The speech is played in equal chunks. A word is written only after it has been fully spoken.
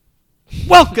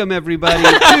Welcome, everybody,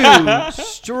 to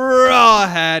Straw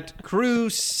Hat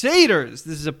Crusaders.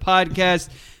 This is a podcast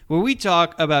where we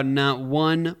talk about not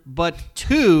one, but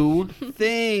two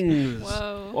things.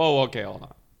 Whoa, okay, hold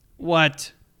on.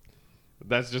 What?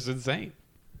 That's just insane.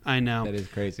 I know. That is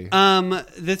crazy.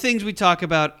 The things we talk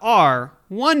about are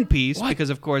One Piece, because,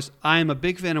 of course, I am a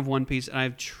big fan of One Piece, and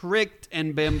I've tricked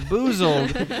and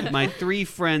bamboozled my three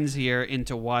friends here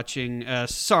into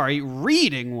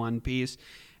reading One Piece.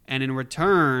 And in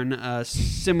return,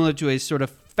 similar to a sort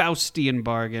of Faustian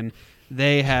bargain,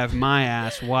 they have my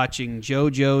ass watching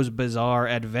JoJo's Bizarre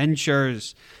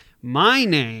Adventures. My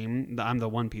name, I'm the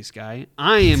One Piece guy,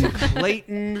 I am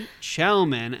Clayton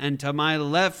Chalman, and to my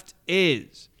left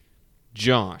is...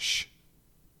 Josh.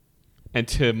 And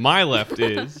to my left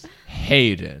is...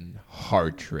 Hayden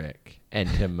Hartrick. And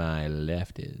to my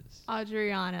left is...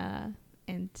 Adriana.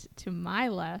 And to my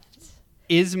left...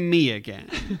 is me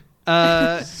again.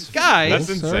 Guys, that's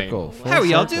insane. How are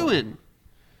y'all doing?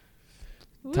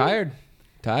 Tired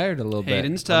a little bit.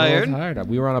 Hayden's tired. I'm a little tired.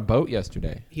 We were on a boat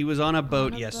yesterday. He was on a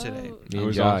boat yesterday. Me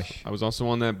and Josh. I was also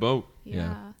on that boat.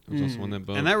 Yeah. I was also on that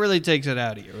boat. And that really takes it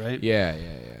out of you, right?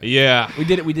 Yeah. We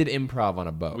did improv on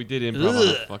a boat. We did improv on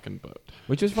a fucking boat.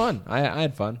 Which was fun. I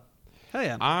had fun. Hell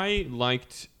yeah. I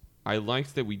liked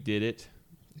that we did it.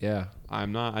 Yeah. I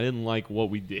didn't like what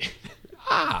we did.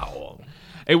 Ow.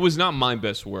 It was not my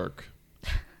best work.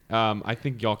 I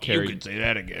think y'all carried... You could say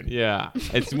that again. Yeah.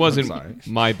 It wasn't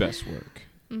my best work.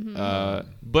 Mm-hmm.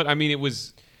 But I mean, it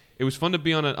was fun to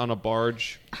be on a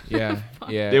barge. Yeah.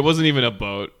 It wasn't even a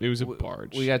boat. It was a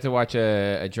barge. We got to watch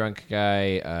a drunk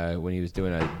guy when he was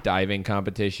doing a diving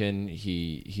competition.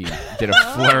 He did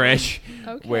a flourish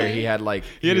where he had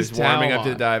he was his warming towel up to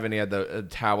the on. dive and he had the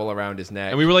towel around his neck.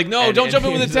 And we were like, no, don't jump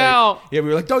in with the towel. We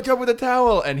were like, don't jump with the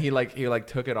towel. And he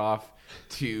took it off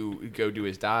to go do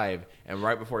his dive. And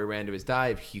right before he ran to his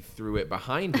dive, he threw it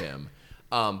behind him.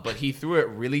 But he threw it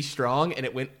really strong, and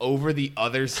it went over the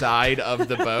other side of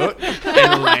the boat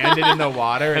and landed in the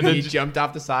water. And he jumped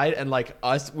off the side, and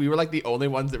we were the only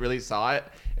ones that really saw it.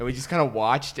 And we just kind of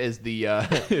watched as the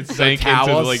sank towel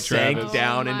into Lake sank Travis.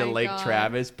 down Oh into my Lake God.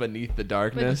 Travis beneath the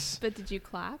darkness. But did you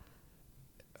clap?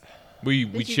 We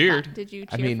Did you cheered. clap? Did you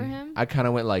I cheer mean, for him? I kind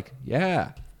of went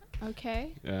yeah.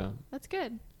 Okay. Yeah. That's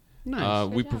good. Nice.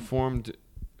 We Good job. performed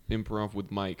improv with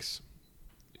mics.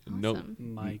 No, Awesome.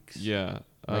 Mike's. yeah.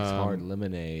 Mike's Hard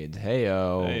Lemonades.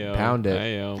 Heyo. Heyo, Pound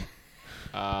it.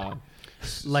 heyo.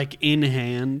 Like in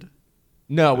hand.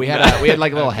 No, we had a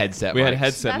little headset. We had mics.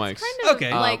 headset That's mics. kind of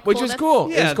Okay. Which was cool.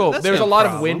 Yeah, it was cool. that's There was no a lot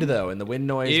of problem. wind though, and the wind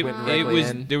noise went directly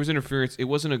in. There was interference. It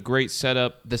wasn't a great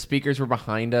setup. The speakers were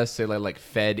behind us, so they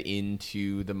fed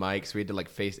into the mics. We had to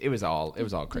face. It was all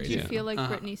crazy. Did you feel like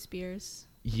Britney Spears?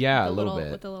 Yeah, a With little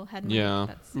bit. With the little head mic? Yeah.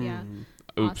 That's, Oops.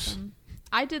 Awesome.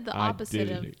 I did the I opposite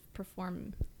did of it.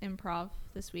 perform improv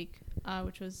this week,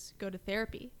 which was go to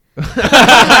therapy. And I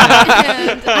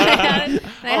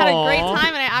had a great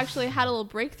time, and I actually had a little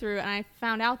breakthrough, and I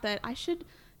found out that I should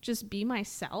just be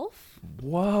myself.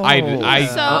 Whoa.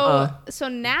 So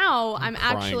now I'm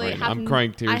actually I'm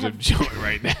crying tears of joy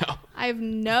right now. I have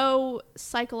no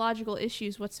psychological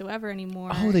issues whatsoever anymore.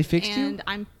 Oh, they fixed you? And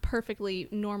I'm perfectly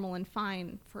normal and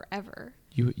fine forever.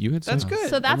 You had That's some- good.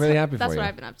 So that's really happy that's for what you.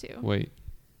 I've been up to. Wait,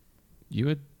 you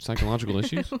had psychological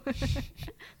issues?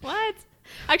 What?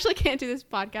 I actually can't do this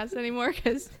podcast anymore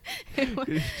because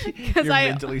You're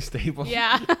mentally stable.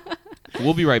 Yeah.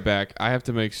 We'll be right back. I have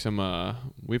to make some.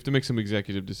 We have to make some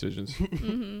executive decisions,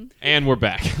 and we're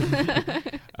back.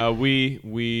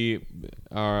 We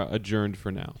are adjourned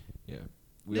for now. Yeah.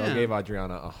 We all gave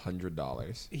Adriana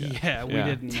 $100. Yeah, we Yeah.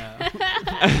 didn't know.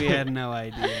 We had no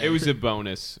idea. It was a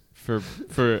bonus for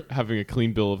having a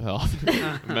clean bill of health,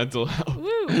 mental health.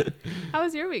 Woo. How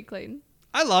was your week, Clayton?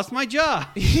 I lost my job.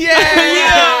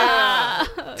 Yeah!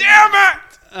 Damn it!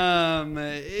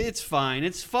 It's fine.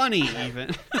 It's funny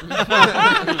even.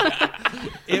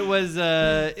 It was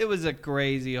a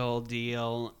crazy whole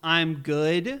deal. I'm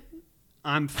good.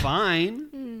 I'm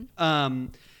fine.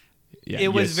 Yeah, it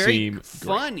was you very seem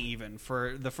fun even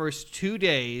for the first 2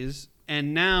 days,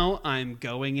 and now I'm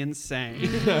going insane.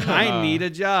 I need a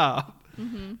job.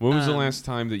 When was the last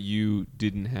time that you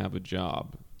didn't have a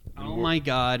job? Oh my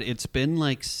God, it's been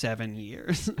like 7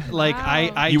 years. Like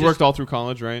I You just worked all through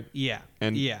college, right? Yeah.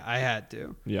 And- yeah, I had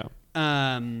to. Yeah.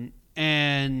 And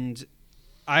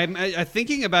I'm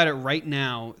thinking about it right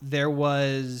now. There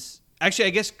was actually, I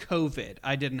guess COVID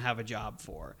I didn't have a job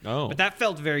for. Oh. But that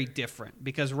felt very different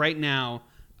because right now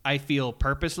I feel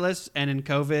purposeless, and in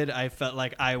COVID I felt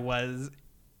like I was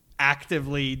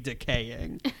actively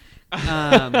decaying.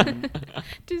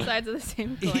 Two sides of the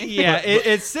same coin. Yeah,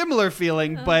 it's similar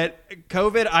feeling, but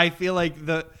COVID, I feel like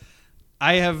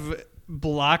I have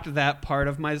blocked that part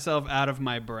of myself out of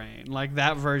my brain. Like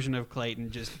that version of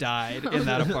Clayton just died in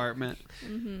that apartment.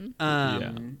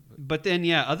 But then,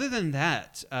 other than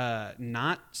that,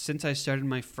 not since I started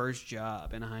my first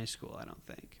job in high school, I don't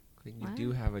think. You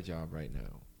do have a job right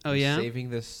now. Oh, yeah?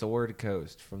 Saving the Sword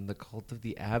Coast from the cult of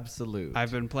the Absolute.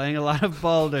 I've been playing a lot of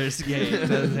Baldur's Gate,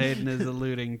 as Hayden is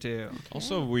alluding to.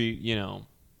 Also,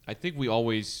 I think we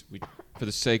always, for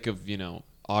the sake of,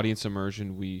 audience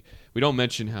immersion, we don't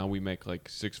mention how we make like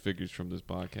 6 figures from this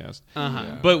podcast.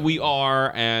 But we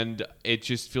are, and it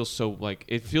just feels so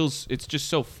it's just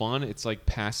so fun. It's like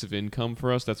passive income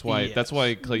for us. That's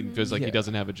why Clayton feels like he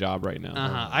doesn't have a job right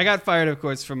now. I got fired, of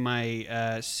course, from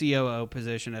my COO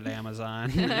position at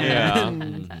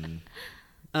Amazon.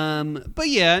 But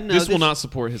no, this will not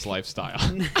support his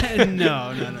lifestyle.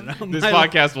 No. This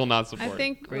podcast will not support. I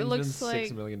think it looks like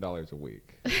 $6 million a week.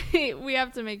 we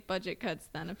have to make budget cuts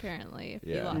then, apparently, if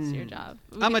you lost your job.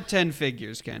 I'm a 10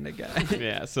 figures kind of guy.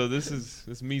 Yeah, so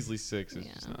this measly 6 is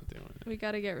just not doing it. We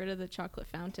got to get rid of the chocolate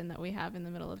fountain that we have in the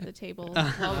middle of the table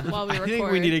while we record. I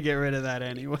think we need to get rid of that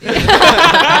anyway.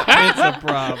 It's a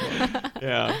problem.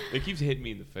 Yeah, it keeps hitting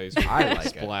me in the face. I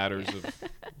like splatters of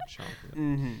chocolate.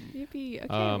 Yippee. Okay,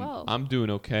 well. I'm doing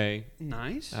okay.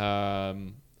 Nice.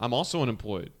 I'm also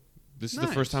unemployed. This is the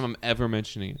first time I'm ever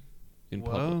mentioning it in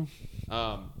public.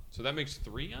 So that makes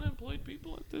 3 unemployed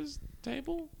people at this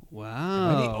table. Wow.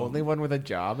 Am I the only one with a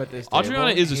job at this table?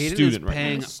 Adriana is a Hayden student is right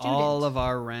paying now. all of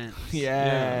our rent.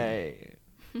 Yay.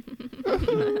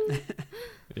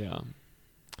 Yeah.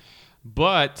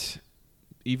 But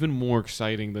even more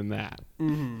exciting than that.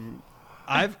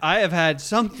 I have had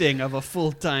something of a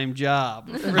full-time job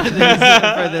for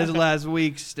this last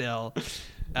week still.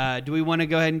 Do we want to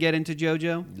go ahead and get into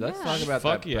JoJo? Let's talk about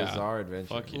Fuck that yeah. bizarre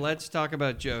adventure. Fuck yeah. Let's talk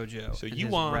about JoJo. So and you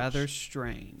his watched rather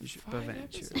strange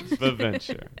adventure.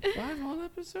 Bavventure. 5 whole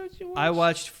episodes you watched? I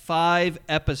watched 5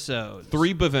 episodes.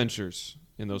 3 Bavventures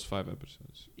in those 5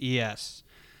 episodes. Yes.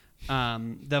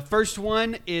 The first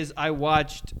one is I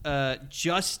watched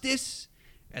Justice,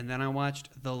 and then I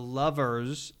watched The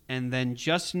Lovers, and then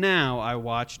just now I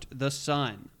watched The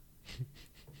Sun.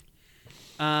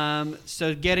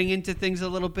 So getting into things a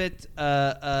little bit,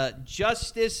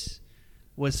 Justice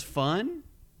was fun.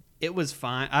 It was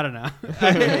fine. I don't know.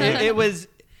 It was.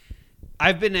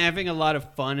 I've been having a lot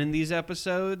of fun in these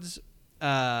episodes,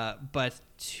 but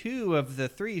 2 of the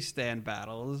 3 stand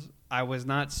battles I was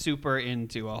not super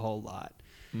into a whole lot.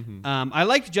 I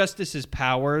liked Justice's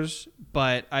powers,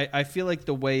 but I feel like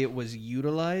the way it was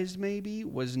utilized maybe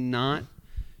was not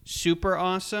super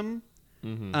awesome.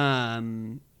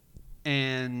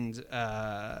 And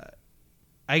I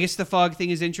guess the fog thing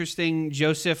is interesting.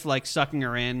 Joseph sucking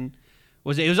her in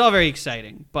it was all very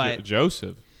exciting. But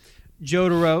Joseph.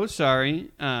 Jotaro,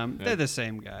 sorry, they're the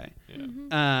same guy.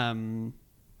 Yeah.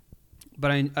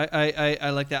 But I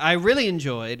like that. I really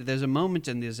enjoyed. There's a moment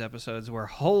in these episodes where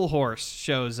Whole Horse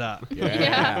shows up.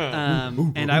 Yeah.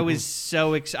 And I was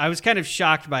I was kind of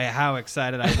shocked by how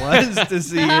excited I was to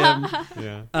see him.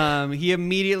 Yeah. He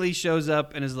immediately shows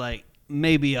up and is like,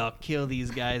 maybe I'll kill these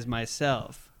guys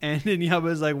myself. And then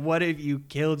Yaba's like, what if you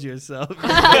killed yourself?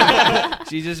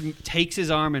 She just takes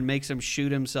his arm and makes him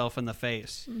shoot himself in the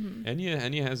face.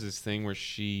 Enya has this thing where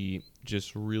she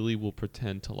just really will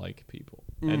pretend to like people.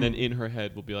 And then in her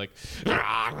head will be like, She's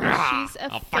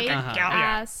a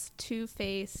fake-ass,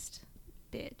 two-faced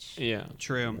bitch. yeah.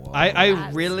 True. Whoa.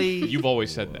 I really... You've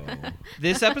always said that.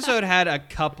 This episode had a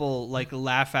couple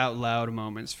laugh out loud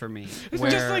moments for me.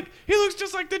 Where he looks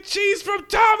just like the cheese from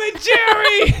Tom and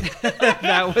Jerry.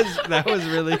 that was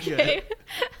really good.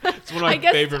 It's one of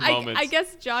my favorite moments. I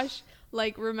guess Josh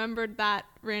remembered that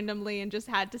randomly and just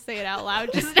had to say it out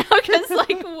loud just now because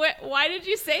why did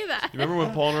you say that? You remember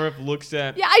when Polnareff looks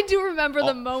at? Yeah, I do remember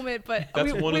the moment, but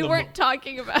we weren't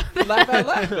talking about that. Laugh out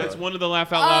loud. That's one of the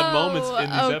laugh out loud moments in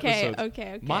these episodes.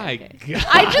 Okay. My God.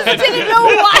 I just didn't know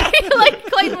why.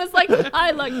 Clayton was like,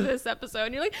 I like this episode.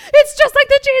 And you're like, it's just like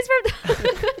the cheese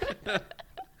from...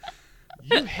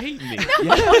 You hate me.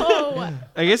 No.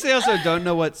 I guess they also don't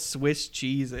know what Swiss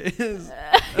cheese is.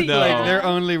 No. Their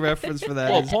only reference for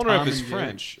that Well, is Polnareff Tom is and Jerry.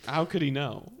 French. How could he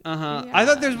know? Yeah. Yeah. I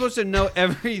thought they're supposed to know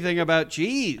everything about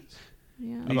cheese.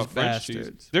 Yeah. These About French cheese.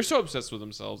 bastards. They're so obsessed with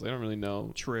themselves. They don't really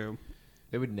know. True.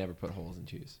 They would never put holes in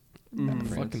cheese.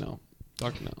 Fuck no.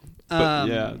 Fuck no. But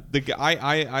yeah,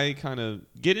 I kind of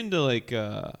get into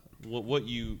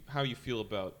how you feel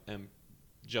about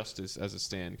Justice as a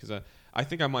stand, because I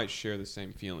think I might share the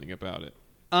same feeling about it.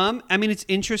 I mean, it's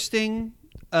interesting.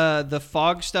 the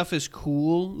fog stuff is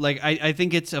cool. Like, I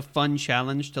think it's a fun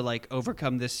challenge to, like,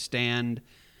 overcome this stand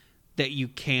that you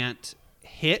can't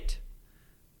hit.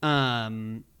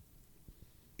 The,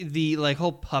 like,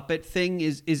 whole puppet thing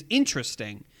is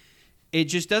interesting. It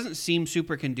just doesn't seem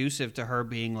super conducive to her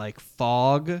being, like,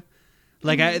 fog.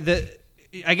 Like, I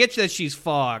get that she's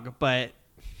fog, but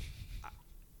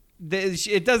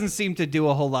it doesn't seem to do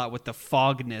a whole lot with the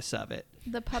fogness of it.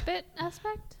 The puppet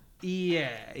aspect?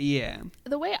 Yeah.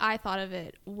 The way I thought of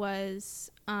it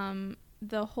was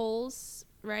the holes,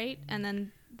 right? And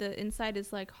then the inside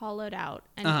is like hollowed out,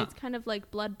 and it's kind of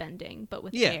like blood bending, but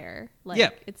with air.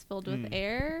 Like it's filled with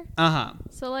air.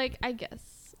 So like, I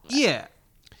guess. Yeah,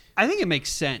 I think it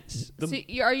makes sense. So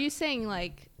are you saying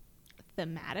like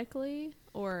thematically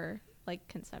or like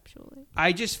conceptually?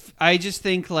 I just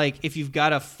think like if you've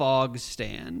got a fog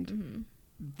stand,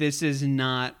 this is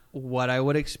not what I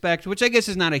would expect, which I guess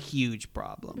is not a huge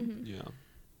problem. Yeah.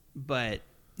 But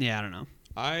yeah, I don't know.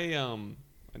 I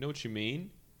know what you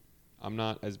mean. I'm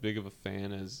not as big of a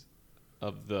fan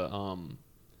of the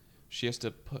she has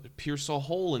to pierce a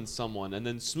hole in someone and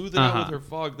then smooth it out with her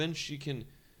fog. Then she can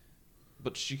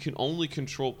only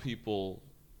control people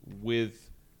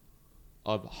with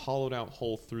a hollowed out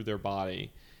hole through their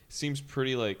body. It seems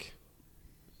pretty like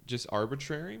just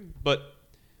arbitrary. But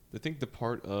I think the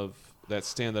part of that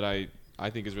stand that I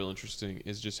think is real interesting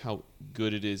is just how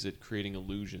good it is at creating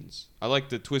illusions. I like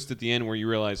the twist at the end where you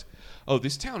realize, oh,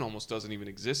 this town almost doesn't even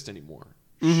exist anymore.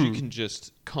 She can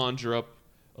just conjure up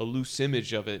a loose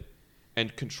image of it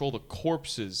and control the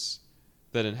corpses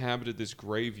that inhabited this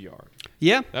graveyard.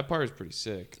 Yeah. That part is pretty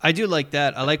sick. I do like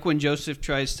that. I like when Joseph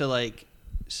tries to like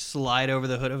slide over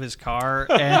the hood of his car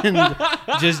and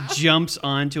just jumps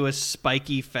onto a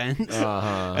spiky fence.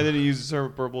 And then he uses her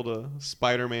purple to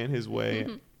Spider-Man his way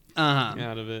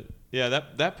out of it. Yeah,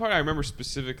 that part I remember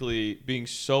specifically being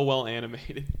so well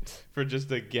animated for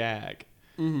just a gag.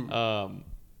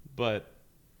 But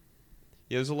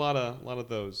yeah, there's a lot of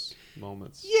those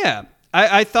moments. Yeah,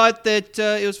 I thought that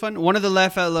it was fun. One of the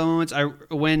laugh out loud moments,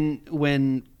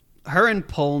 when her and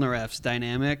Polnareff's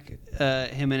dynamic,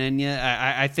 him and Enya,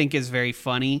 I think is very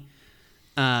funny.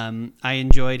 I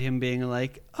enjoyed him being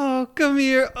like, "Oh, come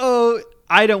here. Oh,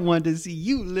 I don't want to see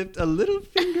you lift a little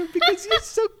finger because you're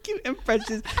so cute and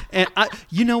precious. And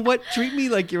you know what? Treat me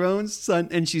like your own son."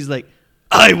 And she's like,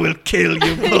 "I will kill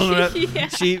you, Polnareff." Yeah.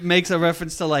 She makes a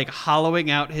reference to like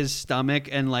hollowing out his stomach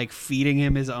and like feeding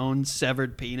him his own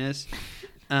severed penis.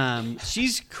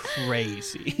 She's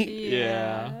crazy.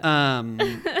 Yeah.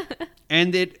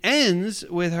 And it ends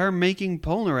with her making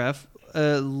Polnareff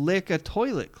lick a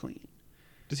toilet clean.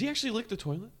 Does he actually lick the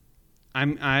toilet?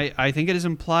 I think it is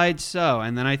implied so,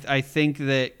 and then I think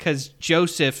that because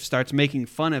Joseph starts making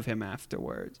fun of him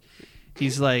afterwards,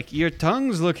 he's like, "Your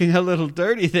tongue's looking a little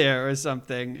dirty there," or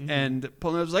something, and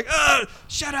Polnareff's like, "Oh,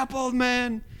 shut up, old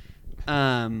man,"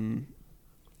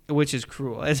 which is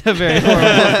cruel. It's a very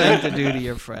horrible thing to do to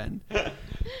your friend.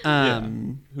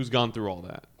 Who's gone through all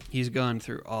that? He's gone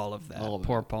through all of that.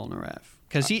 Poor Polnareff,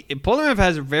 because Polnareff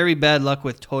has very bad luck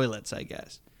with toilets, I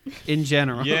guess. In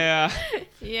general. Yeah.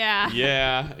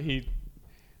 Yeah.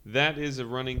 That is a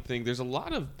running thing. There's a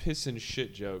lot of piss and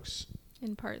shit jokes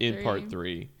in part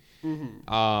 3.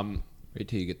 Wait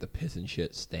till you get the piss and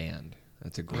shit stand.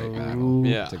 That's a great battle.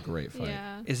 Yeah. It's a great fight.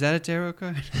 Yeah. Is that a tarot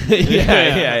card?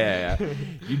 Yeah.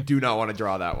 You do not want to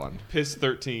draw that one. Piss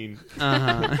 13.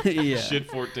 Yeah. Shit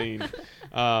 14.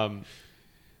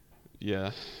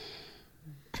 Yeah.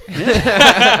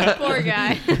 Poor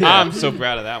guy. I'm so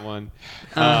proud of that one.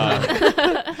 But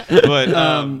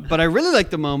I really like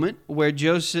the moment where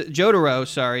Jotaro,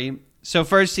 so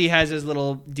first he has his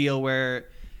little deal where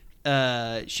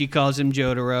she calls him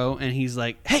Jotaro, and he's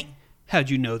like, "Hey, how'd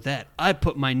you know that? I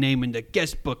put my name in the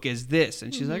guest book as this."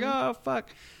 And she's like, "Oh, fuck."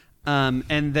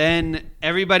 And then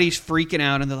everybody's freaking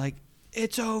out, and they're like,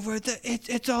 "It's over.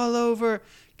 It's all over."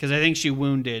 Because I think she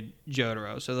wounded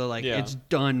Jotaro. So they're like, "It's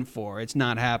done for. It's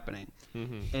not happening."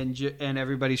 And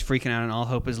everybody's freaking out, and all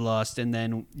hope is lost. And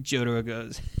then Jotaro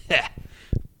goes,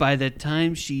 "By the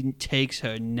time she takes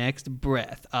her next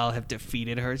breath, I'll have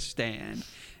defeated her stand."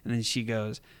 And then she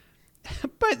goes,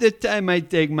 "By the time I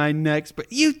take my next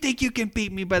breath, you think you can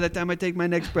beat me by the time I take my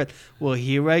next breath? Well,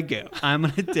 here I go. I'm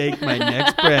going to take my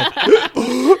next breath."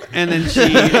 And then she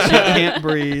can't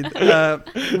breathe,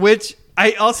 which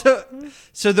I also...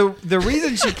 So the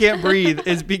reason she can't breathe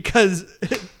is because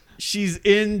she's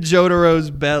in Jotaro's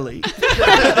belly.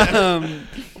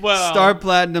 Star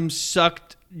Platinum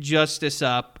sucked Justice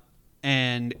up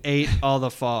and ate all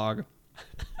the fog.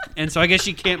 And so I guess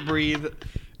she can't breathe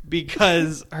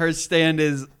because her stand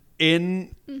is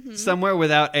in somewhere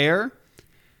without air.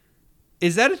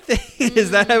 Is that a thing?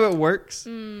 Is that how it works?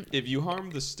 If you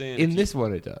harm the stand, In this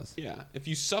one, it does. yeah, if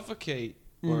you suffocate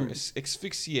or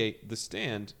asphyxiate the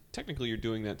stand, technically you're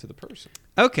doing that to the person.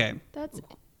 Okay. That's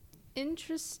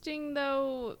interesting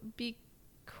though,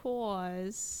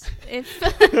 because if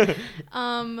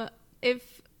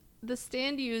if the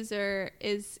stand user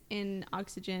is in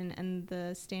oxygen and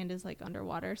the stand is like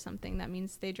underwater or something, that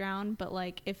means they drown. But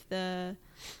like if the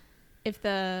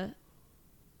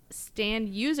stand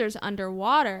user's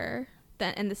underwater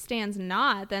and the stand's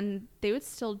not, then they would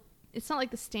still, it's not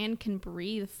like the stand can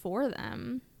breathe for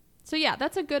them. So yeah,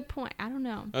 that's a good point. I don't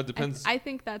know. It depends. I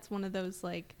think that's one of those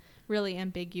like really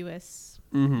ambiguous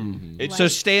Like, so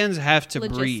stands have to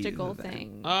breathe. Logistical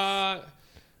things.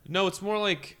 No, it's more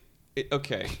like,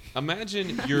 okay,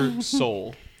 imagine your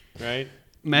soul, right?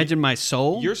 Imagine my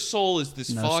soul. Your soul is this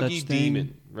No foggy such thing.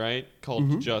 demon, right?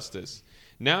 Called justice.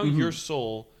 Now your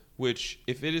soul, which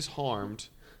if it is harmed,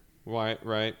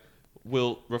 right,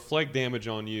 will reflect damage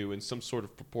on you in some sort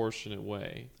of proportionate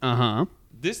way.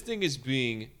 This thing is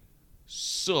being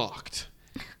sucked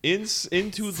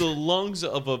into the lungs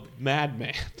of a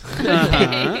madman. All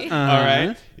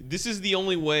right. This is the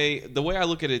only way. The way I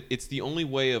look at it, it's the only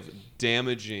way of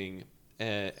damaging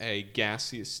a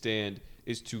gaseous stand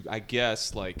is to, I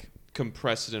guess, like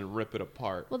compress it and rip it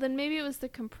apart. Well, then maybe it was the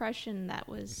compression that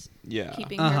was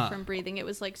keeping Uh-huh. her from breathing. It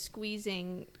was like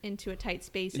squeezing into a tight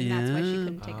space, and that's why she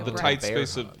couldn't take a The breath. tight Bear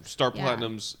space hug. of Star Yeah.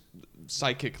 Platinum's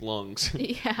psychic lungs.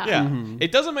 Yeah. Yeah,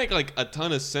 it doesn't make like a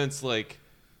ton of sense, like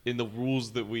in the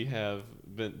rules that we have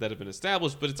that have been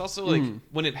established. But it's also like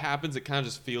when it happens, it kind of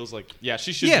just feels like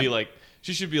she should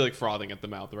be like frothing at the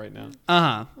mouth right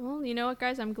now. Well, you know what,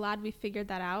 guys? I'm glad we figured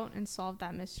that out and solved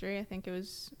that mystery. I think it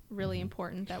was really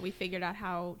important that we figured out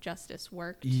how justice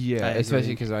worked. Yeah, I especially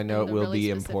agree. because I know And it the will really be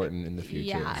specific- important in the future.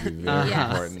 Yeah. It'll be very Yes,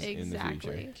 important in the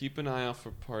exactly. future. Keep an eye out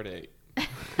for part 8.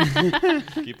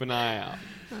 Keep an eye out.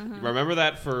 Remember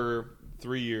that for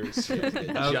 3 years.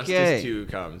 Justice 2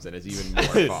 comes and it's even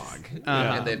more fog.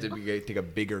 And they have to take a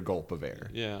bigger gulp of air.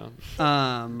 Yeah.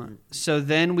 So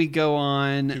then we go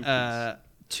on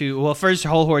to first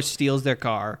Whole Horse steals their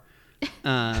car.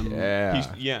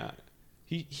 Yeah.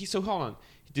 So hold on.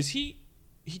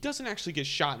 He doesn't actually get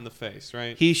shot in the face,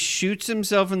 right? He shoots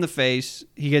himself in the face.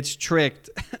 He gets tricked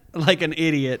like an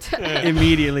idiot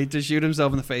immediately to shoot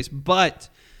himself in the face. But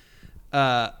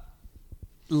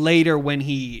later when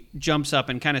he jumps up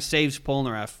and kind of saves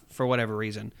Polnareff for whatever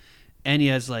reason,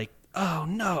 Enya's like, oh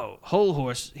no, Whole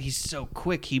Horse, he's so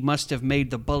quick. He must have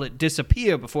made the bullet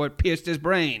disappear before it pierced his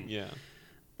brain. Yeah.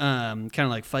 Kind of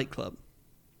like Fight Club.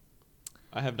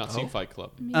 I have not seen Fight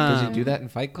Club. Does he do that in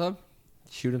Fight Club?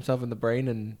 Shoot himself in the brain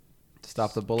and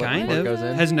stop the bullet Kind before of. it goes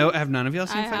in? Have none of y'all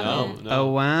seen I Fight haven't. Club? No.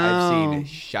 Oh wow. I've seen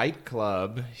Shite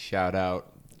Club. Shout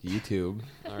out YouTube.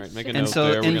 All right, make a And note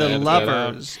so there. in We're the gonna edit that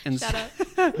out. lovers and Shut up.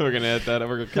 We're gonna edit that.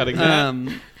 We're cutting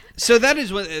that. so that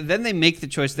is what. Then they make the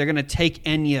choice. They're going to take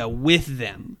Enya with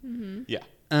them. Yeah.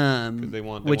 They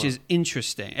want- which is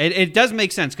interesting. It does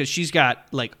make sense because she's got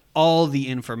like all the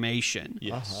information.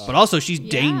 Yes. But also she's Yeah.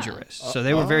 dangerous. So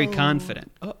they were very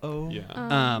confident.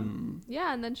 Yeah.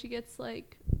 Yeah, and then she gets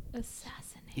like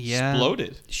assassinated. Yeah.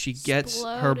 Exploded. She gets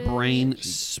her Exploded. brain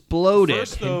exploded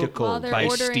First, though, While they're by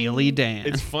ordering- Steely Dan.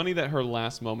 It's funny that her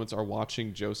last moments are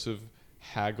watching Joseph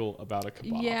haggle about a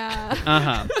kebab.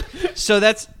 Yeah. So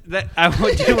that's that. I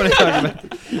do want to talk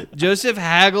about. Joseph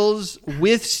haggles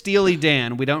with Steely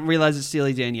Dan. We don't realize it's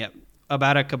Steely Dan yet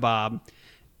about a kebab.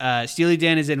 Steely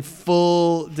Dan is in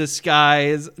full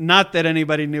disguise. Not that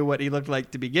anybody knew what he looked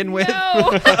like to begin with,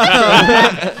 No.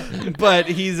 but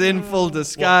he's in full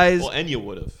disguise. Well, Enya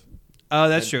would have. Oh,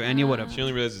 that's true. And you would have. She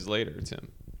only realizes later it's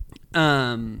him.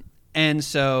 And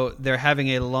so they're having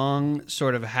a long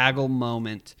sort of haggle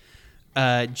moment.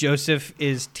 Joseph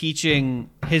is teaching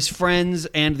his friends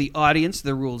and the audience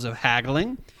the rules of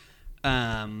haggling,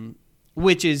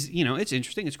 which is, it's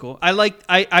interesting. It's cool.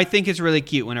 I think it's really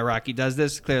cute when Iraqi does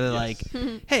this. Clearly, like,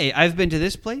 hey, I've been to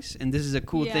this place and this is a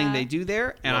cool thing Yeah. they do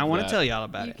there, and Love I want that. to tell y'all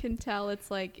about You it. can tell it's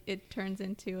like it turns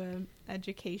into an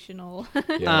educational.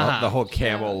 Yeah, the whole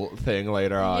camel thing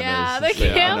later on. Yeah, is the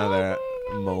camel another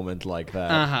thing. moment like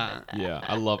that. Yeah,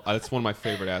 I love. That's one of my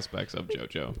favorite aspects of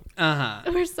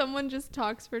JoJo. Where someone just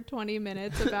talks for 20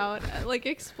 minutes about like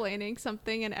explaining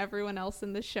something, and everyone else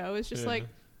in the show is just like,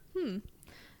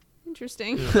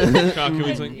 interesting.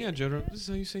 Kaku's like, yeah, JoJo, this is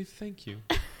how you say thank you.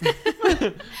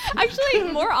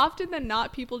 Actually, more often than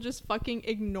not, people just fucking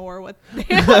ignore what the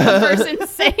other person's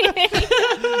saying.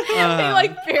 They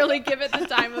like barely give it the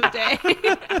time of day.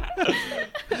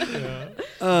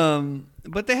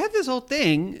 But they have this whole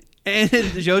thing And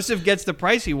Joseph gets the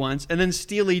price he wants, and then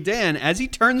Steely Dan, as he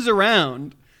turns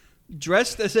around,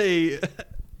 dressed as a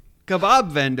kebab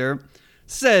vendor,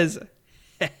 says,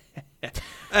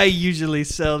 I usually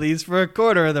sell these for a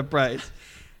quarter of the price.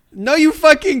 No, you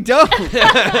fucking don't.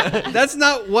 That's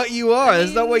not what you are.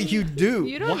 That's not what you do.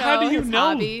 You don't know How do you his know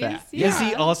hobbies. that? Yeah. Is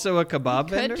he also a kebab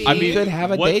vendor? be. I mean, he could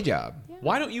have a day job.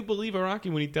 Why don't you believe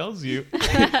Iraqi when he tells you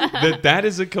that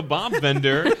is a kebab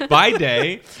vendor by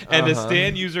day and a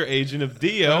stand user agent of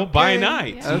Dio by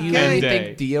night? Yeah. Do you Okay. really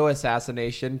think Dio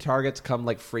assassination targets come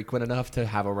like frequent enough to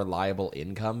have a reliable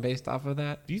income based off of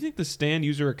that? Do you think the stand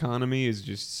user economy is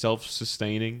just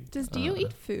self-sustaining? Does Dio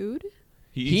eat food?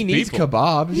 He eats needs people.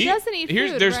 kebabs. He doesn't eat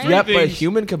food, There's right? three Yep, but a things.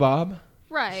 human kebab.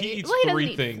 Right. He eats well, he doesn't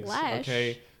three eat things. flesh.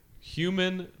 Okay,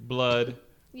 human blood,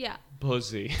 Yeah.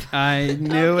 pussy, I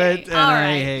knew Okay, it, and all I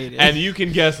right. hate it. and you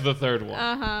can guess the third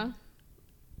one: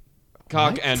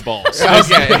 cock and balls.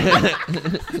 Okay.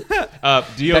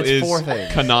 Dio That's is 4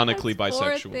 things. canonically That's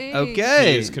 4 bisexual. things.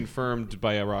 Okay. He is confirmed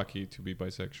by Iraqi to be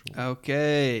bisexual.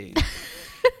 Okay.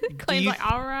 Clayton's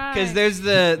like, all right. Because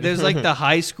there's like the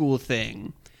high school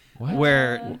thing. What?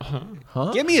 Where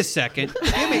Huh? give me a second.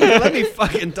 Let me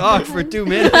fucking talk for 2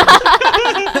 minutes.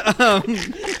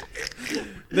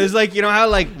 There's like, you know how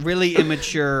like really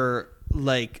immature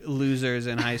like losers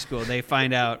in high school, they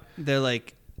find out, they're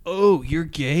like, oh, you're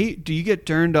gay? Do you get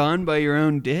turned on by your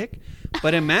own dick?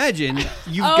 But imagine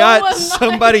you've got my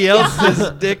somebody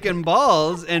else's dick and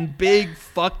balls and big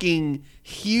fucking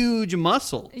huge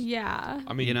muscles. Yeah.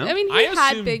 I mean, You know? I mean, he I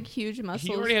had assume big, huge muscles.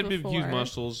 He already had big, huge before.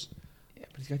 muscles. Yeah,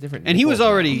 but he's got different. And he was nipples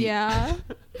now. already, Yeah.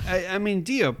 I mean,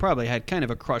 Dio probably had kind of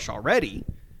a crush already.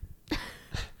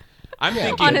 I'm Yeah,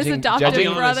 thinking On his adopted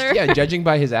judging- brother. Yeah, judging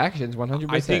by his actions, 100%.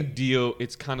 I think Dio,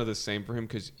 it's kind of the same for him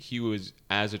because he was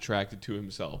as attracted to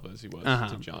himself as he was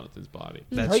to Jonathan's body.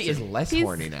 That's Probably true. is less He's-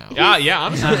 horny now. Yeah,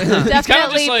 honestly. He's kind of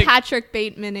Definitely just like, Patrick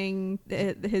Batemaning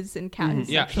his encounters.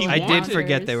 Yeah, he I did wanted-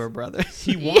 forget they were brothers.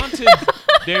 he wanted,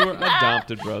 they were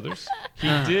adopted brothers. He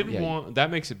did Yeah. want, that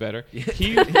makes it better.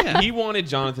 He wanted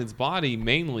Jonathan's body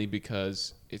mainly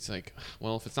because it's like,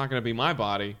 well, if it's not going to be my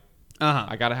body,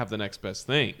 I got to have the next best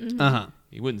thing.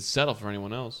 He wouldn't settle for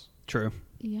anyone else. True.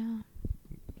 Yeah.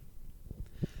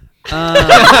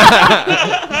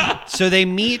 So they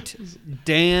meet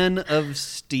Dan of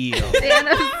Steel. Dan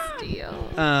of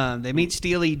Steel. They meet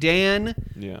Steely Dan,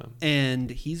 Yeah. and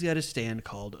he's got a stand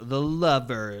called The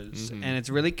Lovers. And it's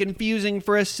really confusing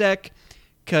for a sec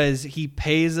because he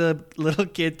pays a little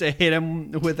kid to hit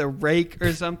him with a rake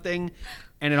or something,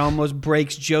 and it almost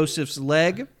breaks Joseph's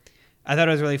leg. I thought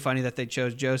it was really funny that they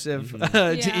chose Joseph.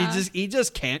 Yeah. He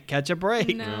just can't catch a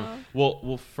break. No.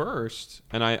 Well, first,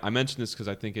 and I mentioned this because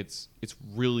I think it's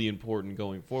really important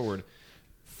going forward.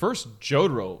 First,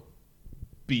 Jotaro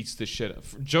beats the shit up.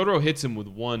 Jotaro hits him with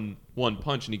one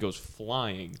punch and he goes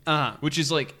flying, which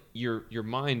is like your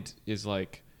mind is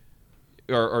like,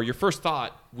 or your first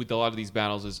thought with a lot of these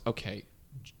battles is, okay,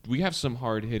 we have some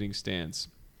hard hitting stands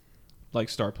like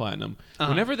Star Platinum.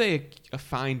 Whenever they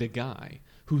find a guy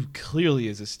who clearly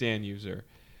is a stand user,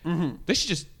 they should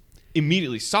just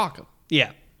immediately sock him.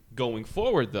 Yeah. Going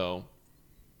forward, though,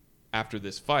 after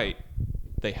this fight,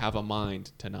 they have a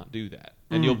mind to not do that.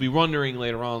 And you'll be wondering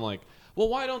later on, like, well,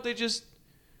 why don't they just...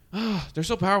 they're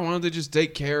so powerful, why don't they just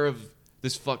take care of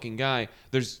this fucking guy?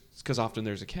 Because often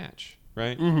there's a catch,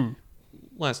 right?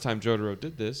 Last time Jotaro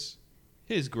did this,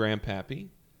 his grandpappy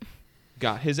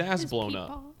got his ass blown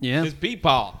up. Yeah. His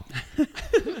peepaw.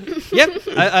 Yep,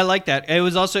 I like that. It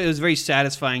was very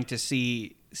satisfying to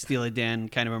see Steely Dan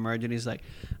kind of emerge, and he's like,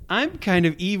 I'm kind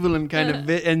of evil and kind of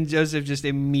and Joseph just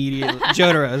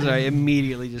Jotaro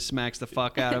immediately just smacks the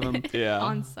fuck out of him. Yeah.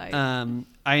 On site.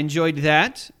 I enjoyed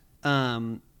that.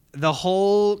 The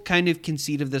whole kind of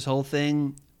conceit of this whole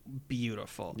thing,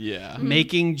 beautiful. Yeah.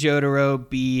 Making Jotaro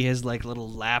be his like little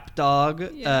lapdog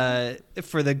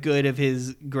for the good of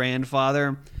his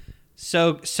grandfather.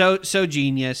 So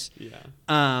genius. Yeah.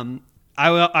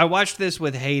 I watched this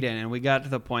with Hayden, and we got to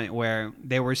the point where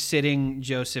they were sitting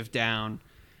Joseph down,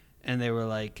 and they were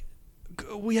like,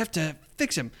 "We have to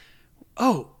fix him."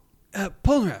 Oh,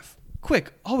 Polnareff,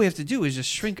 quick! All we have to do is just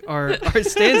shrink our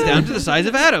stands down to the size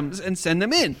of atoms and send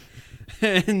them in.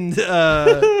 And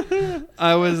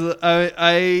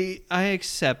I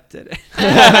accepted it.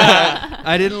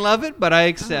 I didn't love it, but I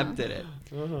accepted it.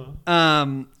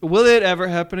 Will it ever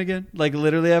happen again? Like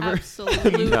literally ever?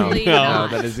 Absolutely No,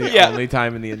 not. that is the Yeah. only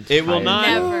time in the entire... It will not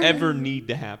Never. ever need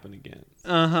to happen again.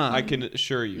 I can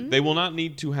assure you. They will not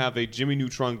need to have a Jimmy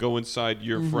Neutron go inside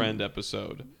your friend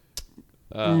episode.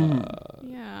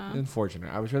 Yeah.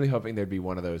 Unfortunate. I was really hoping there'd be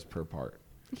one of those per part.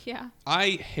 Yeah. I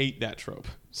hate that trope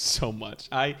so much.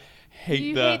 I hate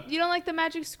you don't like the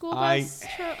Magic School Bus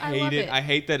trope? I love it. I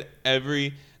hate that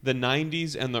the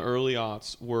 90s and the early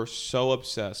aughts were so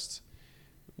obsessed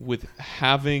with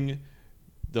having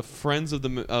the friends of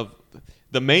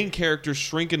the main characters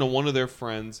shrink into one of their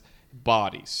friends'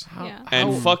 bodies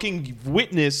and fucking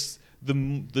witness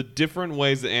the different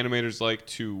ways that animators like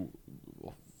to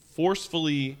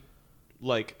forcefully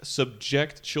like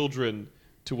subject children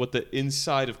to what the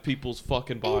inside of people's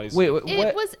fucking bodies. Wait,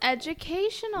 it was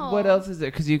educational. What else is there?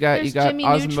 Because you got Jimmy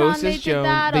Osmosis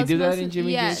Neutron, Jones. They do that in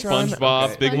Jimmy Neutron.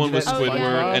 SpongeBob, big one was Squidward,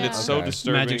 yeah. and it's so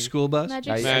disturbing. Magic School Bus.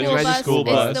 Magic School School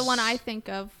Bus is the one I think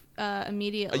of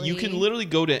immediately. You can literally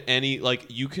go to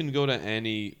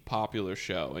any popular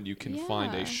show and you can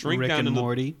find a shrink Rick down and in the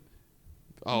Morty.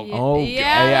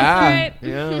 Yeah, that's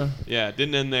right. Yeah, it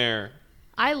didn't end there.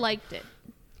 I liked it.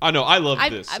 I know, I love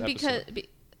this because episode.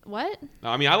 What?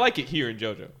 I mean, I like it here in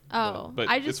JoJo. Oh, but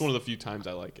it's one of the few times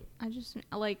I like it. I just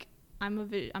like I'm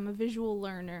a visual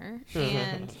learner,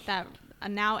 and that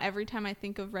now every time I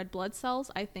think of red blood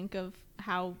cells, I think of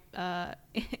how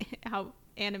how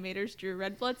animators drew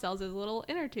red blood cells as little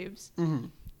inner tubes,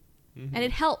 and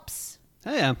it helps.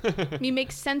 Oh yeah, me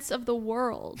make sense of the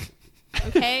world.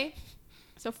 Okay.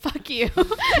 So fuck you.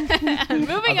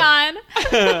 Moving on.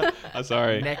 I'm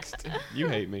sorry. Next. You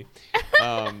hate me.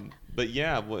 But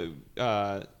yeah,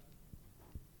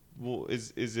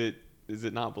 is it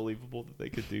not believable that they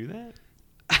could do that?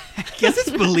 I guess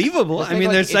it's believable. I mean,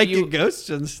 like there's psychic you,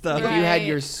 ghosts and stuff. If you had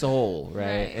your soul,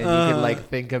 right, and you could like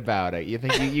think about it, you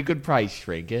think you could probably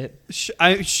shrink it? It's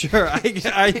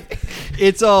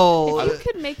all. You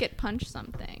could make it punch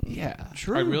something. Yeah,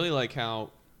 true. I really like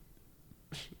how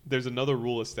there's another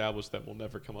rule established that will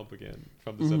never come up again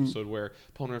from this episode where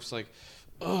Polnareff's like,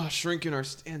 oh, shrinking our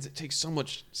stands, it takes so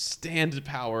much stand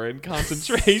power and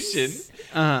concentration.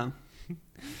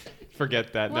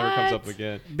 Forget that. Never comes up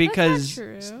again. Because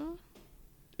that's not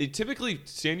true. Typically,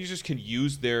 stand users can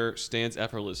use their stands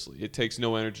effortlessly. It takes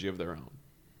no energy of their own.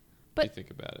 But you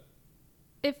think about it.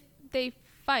 If they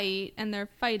fight and they're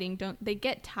fighting, don't they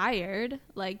get tired?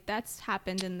 Like, that's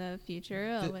happened in the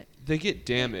future. They get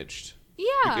damaged.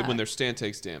 Yeah. When their stand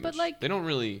takes damage. But like, they don't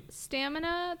really...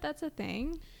 Stamina, that's a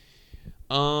thing.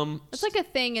 It's like a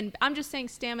thing, and I'm just saying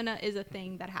stamina is a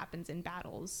thing that happens in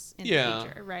battles in the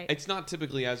future, right? It's not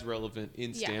typically as relevant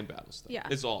in stand battles, though. Yeah.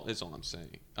 Is all I'm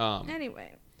saying.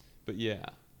 Anyway. But yeah.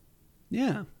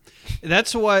 Yeah.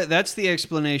 That's the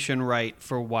explanation, right,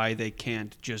 for why they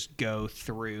can't just go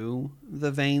through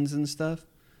the veins and stuff.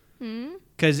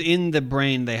 Because in the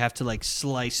brain, they have to, like,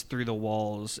 slice through the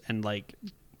walls and, like...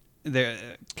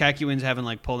 Kakuin's having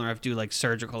like Polnareff do like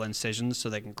surgical incisions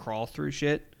so they can crawl through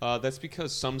shit. That's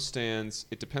because some stands,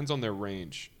 it depends on their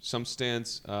range. Some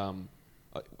stands,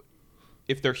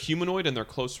 if they're humanoid and they're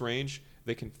close range,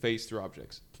 they can phase through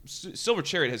objects. Silver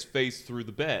Chariot has phased through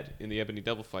the bed in the Ebony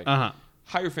Devil fight.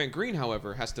 Hierophant Green,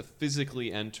 however, has to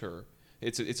physically enter.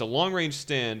 It's a long range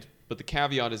stand, but the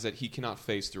caveat is that he cannot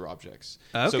phase through objects.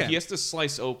 Okay. So he has to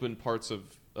slice open parts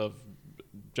of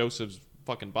Joseph's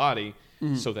fucking body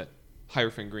so that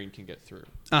Hierophant Green can get through.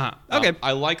 Okay.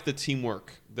 I like the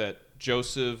teamwork that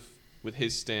Joseph with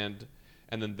his stand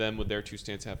and then them with their two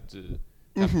stands have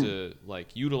to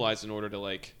like utilize in order to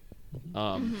like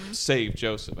save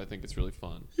Joseph. I think it's really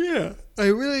fun. Yeah. I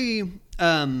really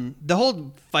the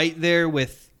whole fight there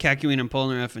with Kakuin and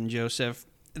Polnareff and Joseph,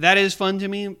 that is fun to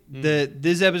me.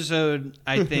 This episode,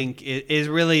 I think, is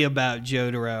really about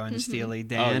Jotaro and Steely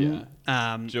Dan.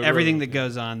 Oh, yeah. Everything that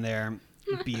goes on there,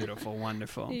 beautiful,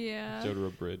 wonderful. Yeah.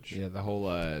 Jotaro Bridge. Yeah, the whole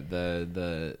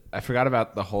the I forgot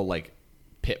about the whole like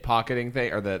pickpocketing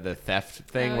thing or the theft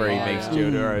thing where he makes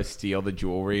Jotaro steal the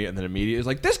jewelry and then immediately is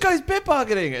like, this guy's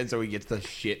pickpocketing, and so he gets the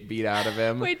shit beat out of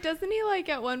him. Wait, doesn't he like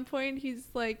at one point he's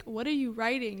like, what are you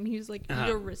writing? And he's like,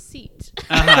 your receipt.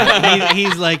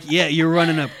 He's like, yeah, you're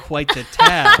running up quite the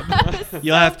tab.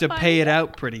 You'll have to pay it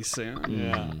out pretty soon.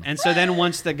 Yeah. And so then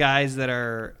once the guys that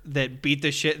beat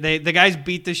the shit, the guys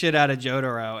beat the shit out of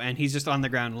Jotaro, and he's just on the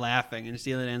ground laughing, and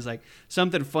Steely Dan's like,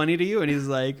 something funny to you? And he's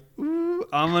like, ooh,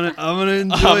 I'm gonna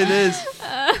enjoy this.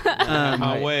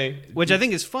 Which I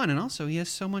think is fun, and also he has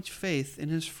so much faith in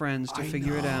his friends to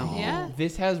figure it out. Yeah.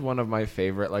 This has one of my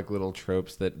favorite like little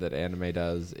tropes that anime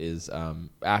does is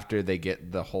after they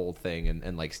get the whole thing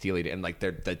and like Steely Dan, and like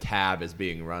the tab is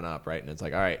being run up, right? And it's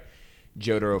like, all right,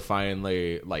 Jotaro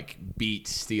finally like beats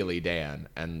Steely Dan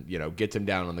and gets him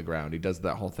down on the ground. He does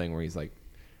that whole thing where he's like,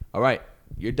 all right,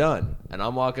 you're done, and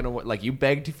I'm walking away. Like, you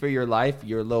begged for your life.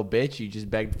 You're a little bitch. You just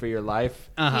begged for your life.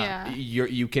 Yeah.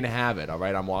 You can have it. All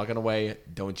right, I'm walking away.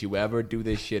 Don't you ever do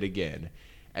this shit again.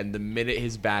 And the minute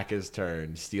his back is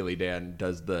turned, Steely Dan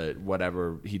does the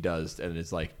whatever he does, and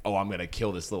it's like, oh, I'm gonna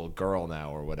kill this little girl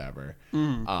now or whatever.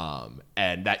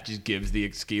 And that just gives the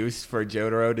excuse for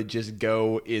Jotaro to just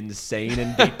go insane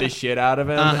and beat the shit out of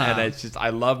him. And it's just, I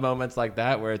love moments like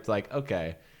that where it's like,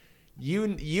 okay,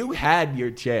 you had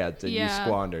your chance and you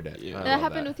squandered it. Yeah. That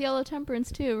happened with Yellow Temperance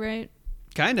too, right?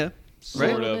 Kinda,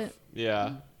 sort of.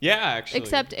 Yeah, actually.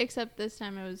 Except this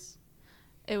time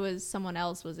it was someone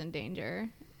else was in danger.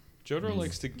 Jotaro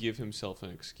likes to give himself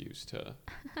an excuse to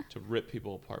rip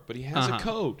people apart, but he has a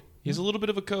code. He has a little bit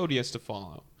of a code he has to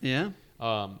follow. Yeah.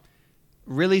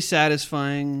 Really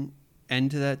satisfying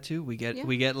end to that too. We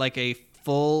get like a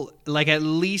full, like at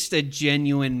least a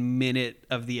genuine minute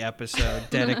of the episode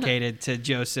dedicated to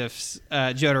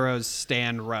Jotaro's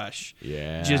stand rush.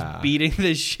 Yeah. Just beating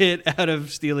the shit out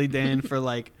of Steely Dan for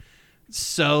like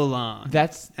so long.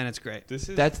 And it's great.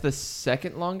 That's the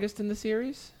second longest in the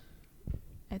series?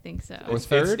 I think so. Or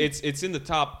third? It's in the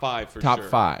top 5 for top sure.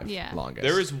 Top 5 yeah. longest.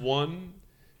 There is one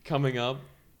coming up.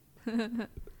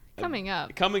 Coming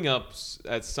up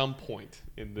at some point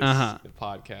in this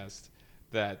podcast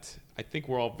that I think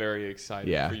we're all very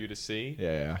excited for you to see.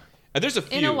 Yeah. And there's a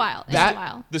few. In a while.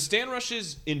 The stand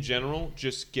rushes in general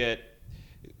just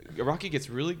Rocky gets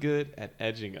really good at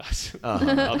edging us.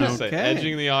 I'll just say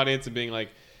edging the audience and being like,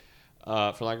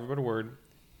 for lack of a better word,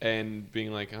 and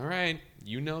being like, all right,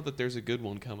 you know that there's a good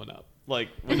one coming up. Like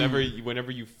whenever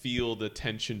you feel the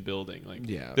tension building, like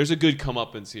there's a good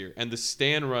comeuppance here. And the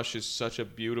stand rush is such a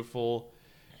beautiful,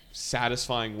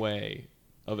 satisfying way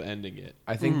of ending it.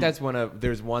 I think that's one of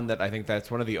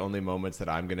the only moments that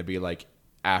I'm going to be like,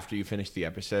 after you finish the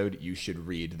episode, you should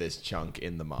read this chunk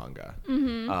in the manga.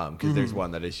 Because there's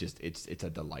one that is just, it's a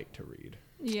delight to read.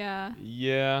 Yeah.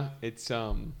 Yeah. It's,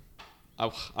 I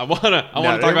want to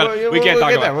talk about it. We can't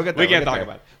talk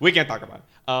about it.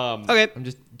 Okay. I'm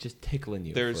just tickling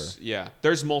you.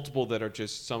 There's multiple that are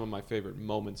just some of my favorite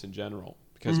moments in general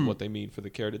because of what they mean for the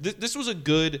character. This was a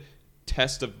good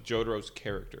test of Jotaro's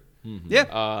character.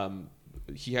 Yeah.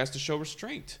 He has to show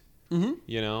restraint.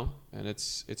 You know, and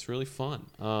it's really fun.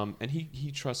 And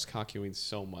he trusts Kakyoin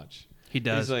so much. He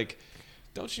does. He's like,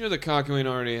 don't you know that Kakyoin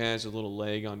already has a little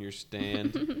leg on your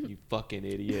stand? You fucking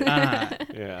idiot.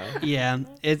 Yeah.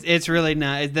 It's really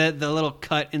nice. The little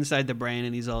cut inside the brain,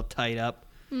 and he's all tied up.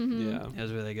 Yeah, it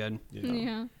was really good.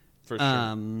 Yeah, for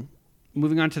sure.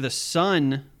 Moving on to the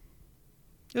sun.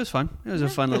 It was fun. It was a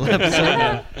fun little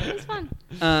episode. It was fun.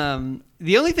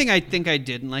 The only thing I think I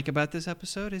didn't like about this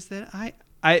episode is that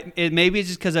maybe it's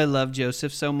just because I love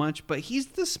Joseph so much, but he's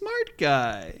the smart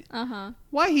guy.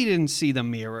 Why he didn't see the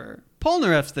mirror?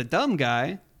 Polnareff's the dumb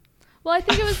guy. Well, I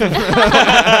think it was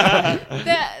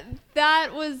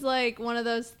that was like one of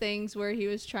those things where he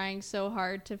was trying so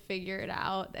hard to figure it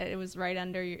out that it was right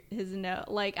under his nose.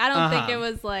 Like, I don't think it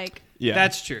was like... Yeah,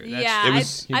 that's true. I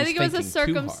think it was a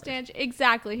circumstance.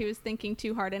 Exactly. He was thinking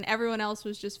too hard, and everyone else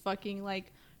was just fucking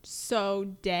like so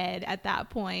dead at that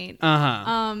point.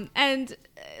 And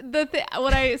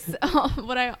what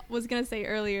I was gonna say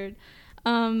earlier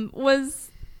was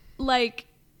like,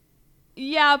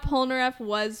 yeah, Polnareff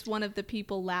was one of the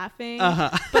people laughing,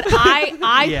 but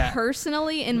I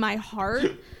personally, in my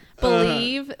heart,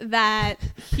 believe that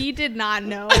he did not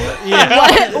know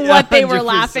what they were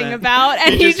laughing about,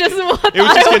 and he just thought it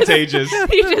was just contagious.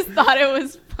 He just thought it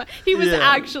was. He was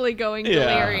actually going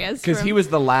delirious because he was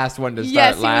the last one to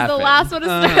start laughing. Yes, he was the last one to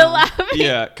start laughing.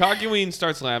 Yeah, Kakyoin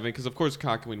starts laughing because, of course,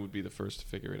 Kakyoin would be the first to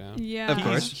figure it out. Yeah, of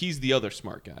course. He's the other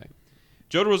smart guy.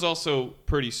 Jotaro's also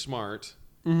pretty smart.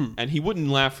 And he wouldn't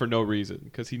laugh for no reason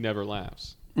because he never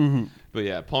laughs. But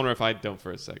yeah, Polnareff, I don't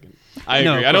for a second. I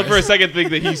agree. I don't for a second think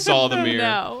that he saw the mirror.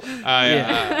 No.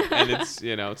 And it's,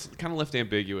 it's kind of left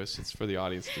ambiguous. It's for the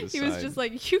audience to decide. He was just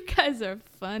like, you guys are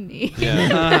funny.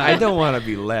 Yeah. I don't want to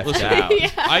be left out.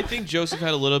 I think Joseph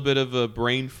had a little bit of a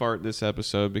brain fart this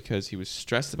episode because he was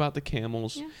stressed about the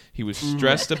camels. Yeah. He was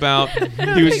stressed about...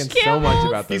 he was thinking so much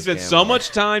about those He spent so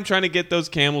much time trying to get those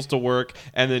camels to work,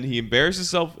 and then he embarrassed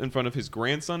himself in front of his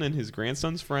grandson and his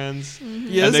grandson's friends.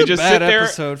 Yeah, and they just sit there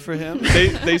episode for him.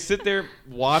 They sit there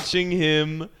watching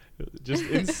him just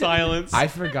in silence. I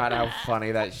forgot how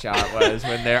funny that shot was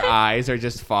when their eyes are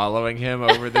just following him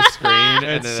over the screen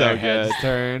and then their heads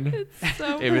turned. It's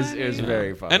so it was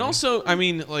very funny. And also, I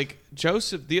mean, like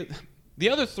Joseph, the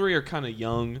other three are kind of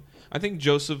young. I think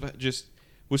Joseph just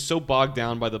was so bogged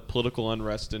down by the political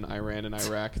unrest in Iran and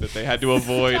Iraq that they had to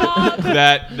avoid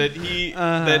that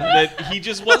he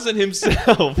just wasn't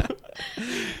himself.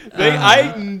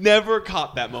 I never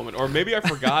caught that moment, or maybe I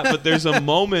forgot, but there's a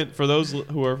moment, for those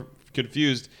who are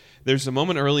confused, there's a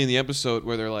moment early in the episode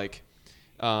where they're like,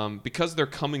 because they're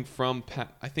coming from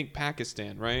I think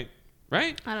Pakistan, right?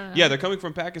 I don't know. Yeah, they're coming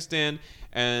from Pakistan,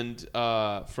 and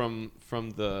from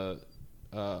the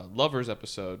Lovers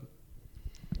episode,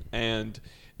 and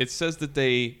it says that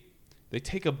they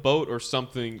take a boat or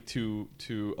something to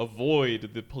avoid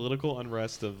the political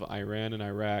unrest of Iran and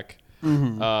Iraq,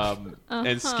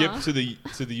 and skip to the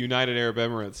United Arab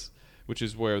Emirates, which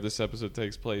is where this episode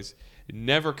takes place.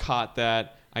 Never caught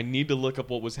that. I need to look up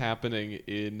what was happening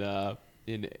in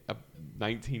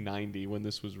 1990 when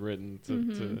this was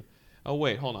written. Oh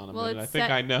wait, hold on a minute. I think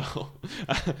I know.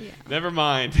 Never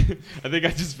mind. I think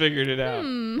I just figured it out.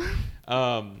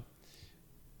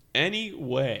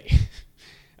 Anyway.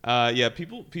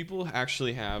 People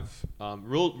actually have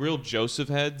real Joseph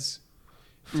heads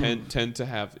tend to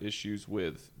have issues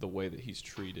with the way that he's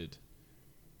treated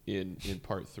in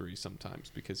part 3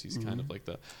 sometimes, because he's kind of like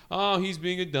he's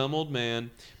being a dumb old man,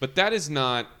 but that is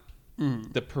not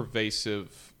the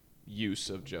pervasive use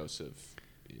of Joseph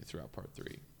throughout part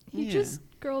 3. He just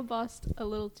girl bossed a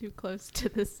little too close to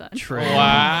the sun. True.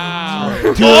 Wow.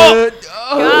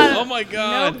 Oh my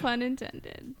God. No pun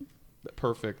intended.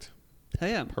 Perfect. Oh,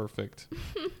 yeah. Perfect.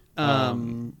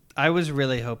 I was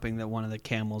really hoping that one of the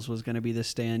camels was going to be the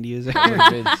stand user.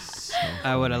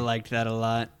 I would have liked that a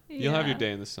lot. You'll have your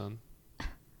day in the sun.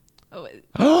 Oh,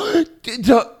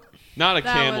 Not a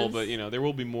camel, but there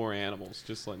will be more animals.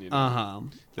 Just letting you know.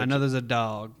 I know there's a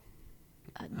dog.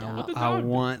 a dog. I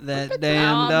want that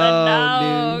damn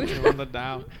dog, dude. I want the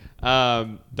dog.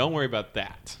 Don't worry about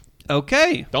that.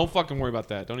 Okay. Don't fucking worry about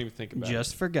that. Don't even think about it.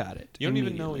 Just forgot it. You don't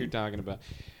even know what you're talking about.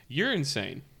 You're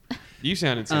insane. You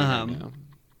sound insane right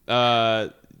now.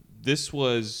 This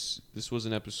was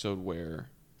an episode where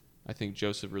I think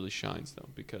Joseph really shines, though,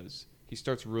 because he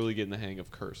starts really getting the hang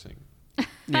of cursing.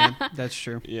 Yeah, that's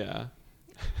true. Yeah.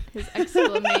 His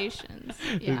exclamations.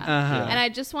 Yeah. Uh-huh. And I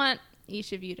just want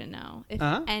each of you to know, if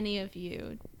any of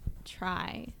you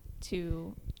try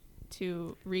to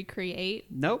recreate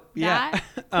that,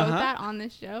 quote that on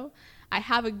this show, I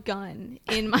have a gun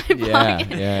in my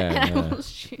pocket and I will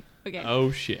shoot. Okay.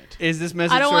 Oh shit! Is this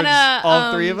message towards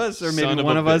all three of us, or maybe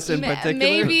one of us in particular?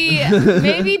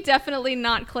 Maybe definitely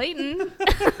not Clayton.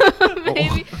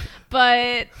 Maybe,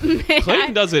 but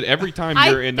Clayton does it every time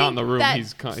you're not in the room.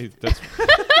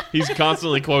 He's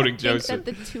constantly quoting Joseph.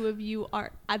 That the two of you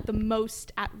are at the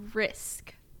most at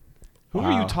risk. Who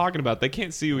are you talking about? They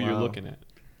can't see who you're looking at.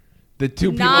 The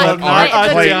two people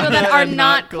that are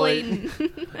not Clayton.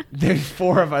 There's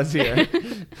four of us here.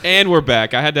 And we're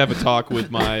back. I had to have a talk with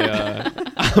my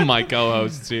my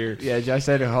co-hosts here. Yeah, Josh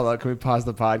said, hold on, can we pause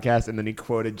the podcast? And then he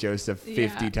quoted Joseph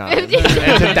 50 times. And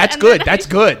said, that's good. That's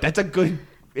good. That's a good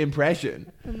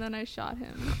impression. And then I shot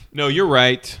him. No, you're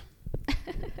right.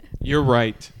 You're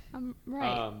right. I'm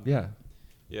right. Yeah.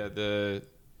 Yeah, the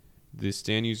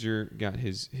stand user got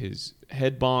his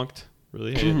head bonked.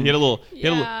 Really, he had a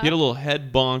little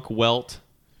head bonk welt,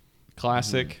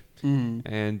 classic,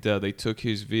 and they took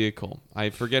his vehicle. I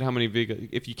forget how many vehicles.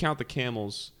 If you count the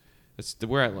camels,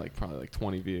 we're at probably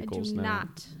 20 vehicles now. I do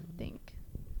not think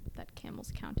that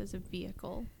camels count as a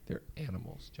vehicle. They're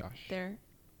animals, Josh. They're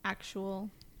actual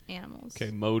animals.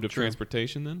 Okay, mode of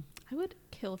transportation then. I would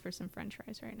kill for some French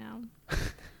fries right now.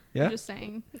 Yeah, I'm just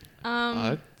saying.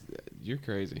 You're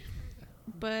crazy.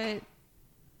 But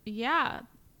yeah.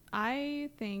 I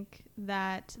think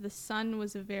that the sun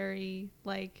was a very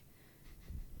the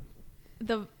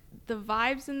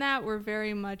vibes in that were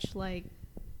very much I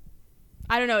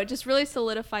don't know, it just really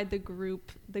solidified the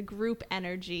group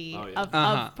energy of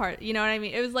part, you know what I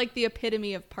mean? It was like the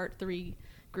epitome of part 3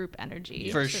 group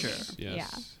energy. For sure.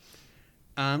 Yes.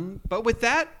 Yeah. But with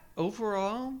that,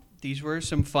 overall, these were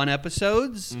some fun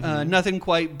episodes. Nothing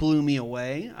quite blew me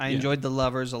away. I enjoyed the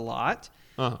Lovers a lot.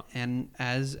 And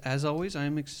as always,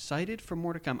 I'm excited for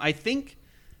more to come. I think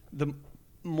the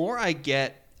more I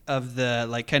get of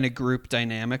the kind of group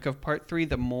dynamic of part 3,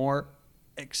 the more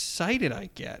excited I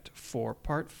get for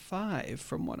part 5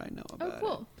 from what I know about it. Oh,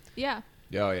 cool. Yeah.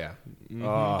 Oh, yeah. Mm-hmm.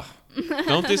 Oh.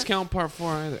 Don't discount part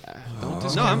 4 either.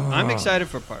 No, I'm excited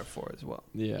for part 4 as well.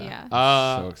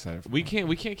 Yeah. So excited for we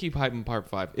can't keep hyping part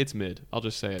 5. It's mid. I'll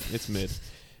just say it. It's mid.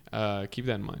 Keep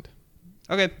that in mind.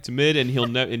 Okay. It's mid, and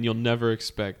you'll never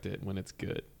expect it when it's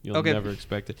good. You'll never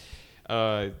expect it.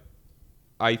 I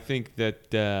think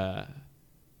that.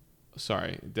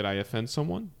 Sorry, did I offend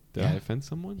someone? Did I offend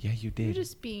someone? Yeah, you did. You're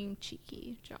just being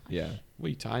cheeky, Josh. Yeah.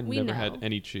 Wait, I never had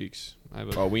any cheeks. I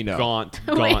have a we know. gaunt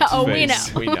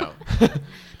face. We know.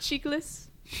 Cheekless.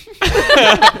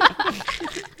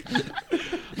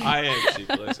 I am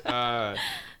cheekless.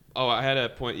 I had a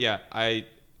point. Yeah, I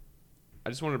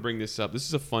just wanted to bring this up. This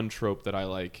is a fun trope that I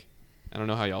like I don't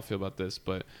know how y'all feel about this,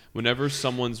 but whenever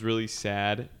someone's really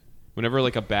sad, whenever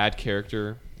like a bad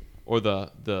character or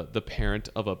the parent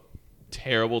of a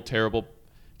terrible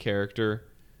character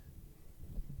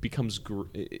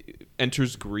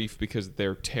enters grief because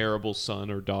their terrible son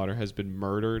or daughter has been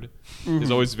murdered,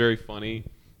 is always very funny.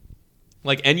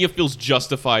 Like Enya feels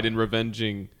justified in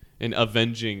avenging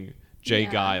Jay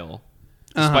Guile,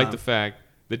 despite the fact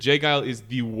that Jay Guile is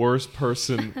the worst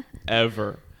person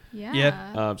ever. Yeah.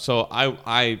 Yep. So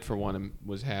I for one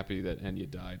was happy that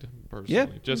Enya died personally.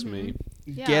 Yep. Just me.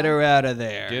 Yeah. Get her out of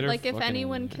there. Get her Like if fucking-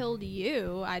 anyone killed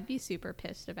you, I'd be super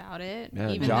pissed about it. Yeah,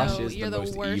 even Josh though is the you're the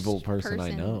most worst evil person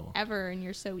I know. ever, and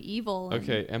you're so evil. and-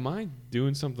 Okay, am I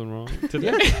doing something wrong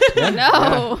today?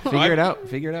 No. Figure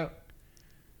it out.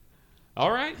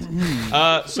 All right.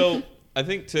 So I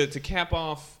think to cap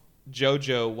off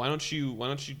JoJo, why don't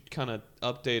you kind of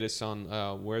update us on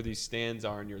where these stands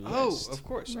are in your list? Oh, of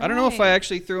course. I don't know if I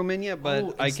actually threw them in yet,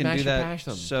 but I can do that.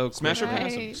 So Smash or quickly.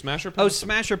 pass 'em. Right. Smash or pass Oh, 'em.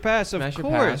 smash or pass, of Smash or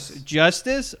course. pass.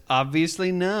 Justice,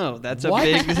 obviously no. That's a What?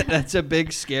 big. That's a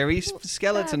big scary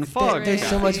skeleton That's fog. There's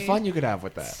so guy. much fun you could have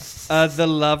with that. The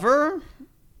lover.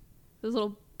 Those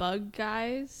little bug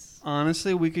guys.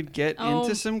 Honestly, we could get Oh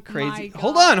into some my crazy. God.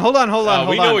 Hold on.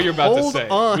 We know what you're about Hold to say.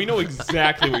 on. We know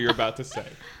exactly what you're about to say.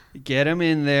 Get him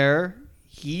in there.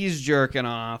 He's jerking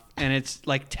off, and it's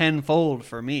like tenfold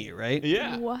for me, right?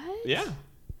 Yeah. What? Yeah.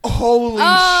 Holy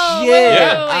Oh, shit! wait,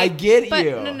 Yeah. I get But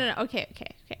you. no. Okay.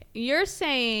 You're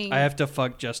saying I have to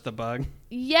fuck just the bug.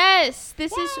 yes.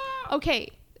 This is okay.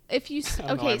 If you I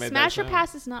don't know why I made smash that or sound.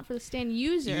 pass is not for the stand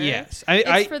user. Yes,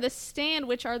 it's for the stand,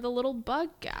 which are the little bug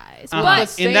guys. Uh-huh.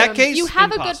 But In that case, you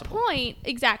have impossible. a good point.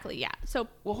 Exactly. Yeah. So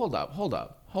Well, hold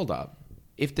up.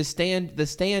 If the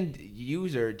stand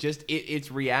user just it's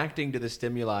reacting to the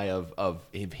stimuli of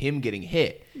him getting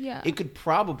hit, Yeah. it could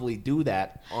probably do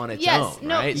that on its Yes, own,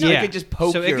 no, right? no. So Yeah. it could just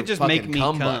poke So it your could just fucking make me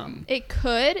cum cum. button. it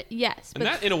could, yes, And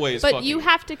that, in a way, is but fucking... you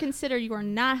have to consider you are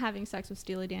not having sex with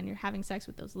Steely Dan. You're having sex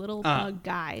with those little bug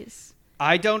guys.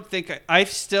 I don't think I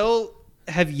still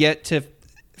have yet to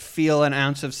feel an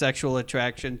ounce of sexual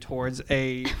attraction towards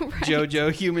a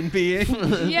JoJo human being.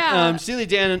 Yeah. Steely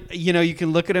Dan, you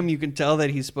can look at him, you can tell that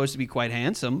he's supposed to be quite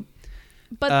handsome.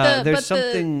 But There's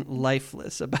something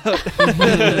lifeless about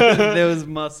those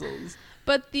muscles.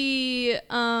 But the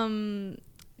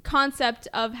concept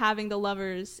of having the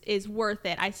lovers is worth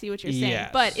it. I see what you're saying. Yes.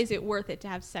 But is it worth it to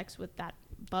have sex with that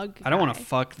bug guy? I don't want to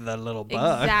fuck the little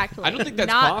bug. Exactly. I don't think that's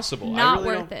Not- possible. Not I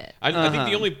really worth don't. it. I think Uh-huh.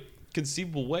 the only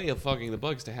conceivable way of fucking the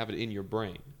bug is to have it in your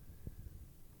brain.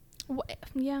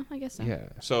 Yeah, I guess so. Yeah.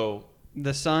 So...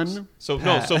 The sun. So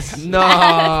pass. No.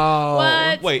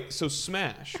 What? wait. So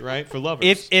smash, right, for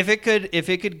lovers. If it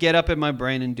could get up in my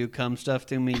brain and do cum stuff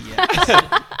to me, yes.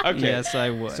 Okay. Yes, I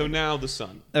would. So now the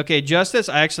sun. Okay, Justice.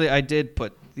 I did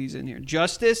put these in here.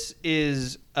 Justice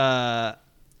is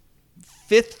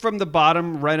fifth from the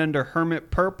bottom, right under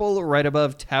Hermit Purple, right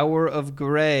above Tower of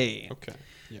Gray. Okay.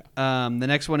 Yeah. The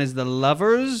next one is the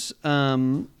Lovers.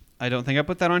 I don't think I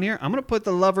put that on here. I'm gonna put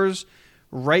the Lovers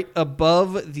right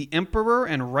above the Emperor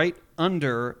and right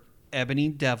under Ebony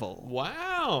Devil.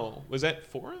 Wow. Was that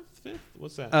fourth, fifth?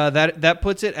 What's that? That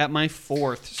puts it at my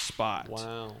fourth spot.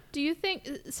 Wow. Do you think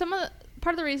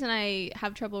part of the reason I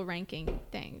have trouble ranking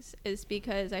things is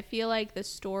because I feel like the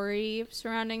story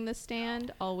surrounding the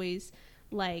stand always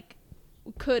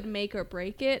could make or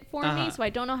break it for me, so I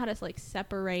don't know how to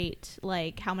separate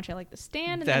how much I like the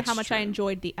stand and then That's how much I true.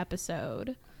 enjoyed the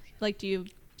episode.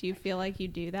 Do you feel like you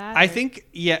do that? I or- think,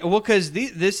 yeah, well, because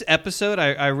this episode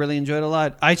I really enjoyed a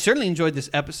lot. I certainly enjoyed this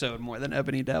episode more than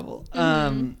Ebony Devil.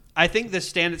 I think the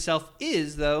stand itself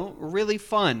is, though, really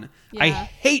fun. I Yeah.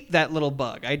 hate that little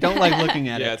bug. I don't like looking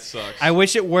at Yeah, it. it sucks. I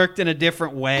wish it worked in a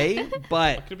different way,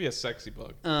 but It could be a sexy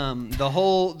bug. the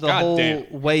whole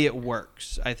damn. way it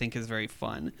works, I think, is very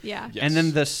fun. Yeah. Yes. And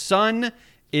then the sun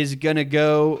is going to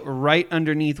go right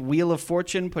underneath Wheel of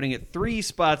Fortune, putting it 3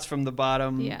 spots from the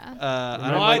bottom. Yeah. I don't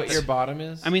Remember know what your bottom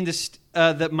is? I mean,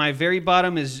 my very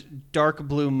bottom is Dark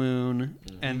Blue Moon,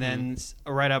 and then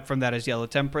right up from that is Yellow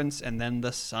Temperance, and then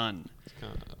the sun.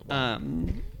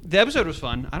 The episode was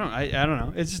fun. I don't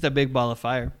know. It's just a big ball of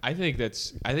fire. I think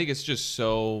it's just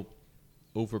so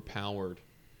overpowered.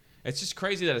 It's just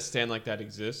crazy that a stand like that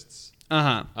exists.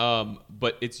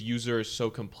 But its user is so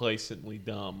complacently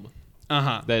dumb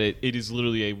that it is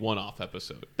literally a one-off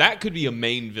episode. That could be a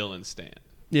main villain stand.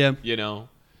 Yeah.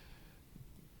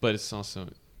 But it's also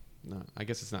not. I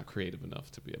guess it's not creative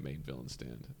enough to be a main villain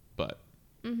stand. But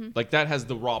that has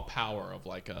the raw power of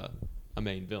a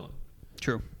main villain.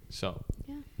 True. So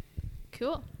Yeah.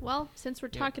 Cool. Well, since we're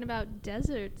talking about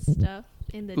desert stuff,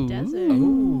 In the Ooh. desert.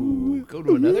 Ooh, go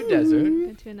to another desert.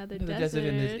 Go to another Another desert.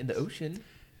 desert in the ocean.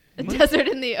 A desert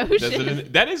in the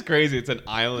ocean. That is crazy. It's an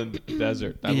island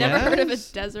desert. You never heard of a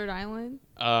desert island?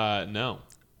 No.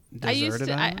 I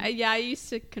used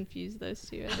to confuse those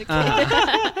two as a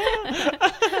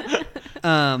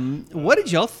kid. What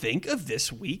did y'all think of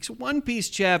this week's One Piece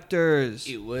chapters?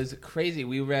 It was crazy.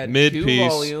 We read 2 Mid-piece.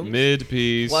 volumes.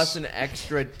 Mid-piece. Plus an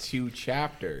extra 2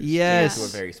 chapters. Yes. To a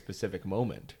very specific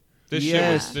moment. This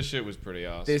Yes. shit was pretty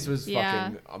awesome. This was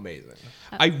fucking amazing.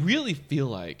 I really feel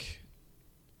like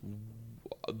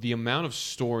the amount of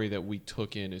story that we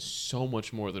took in is so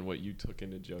much more than what you took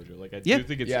into JoJo. Like, I do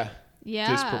think it's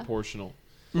disproportional.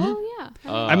 Well, yeah.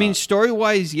 I mean,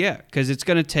 story-wise, yeah, because it's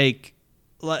going to take...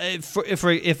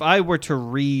 If I were to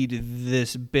read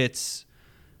this bits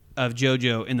of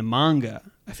JoJo in the manga,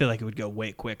 I feel like it would go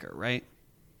way quicker, right?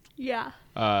 Yeah.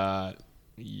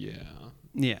 Yeah.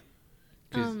 Yeah.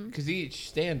 Because each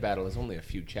stand battle is only a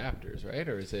few chapters, right?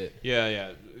 Or is it...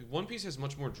 Yeah. One Piece has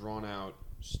much more drawn-out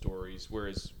stories,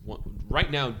 whereas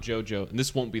right now JoJo, and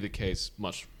this won't be the case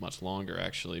much longer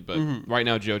actually, but right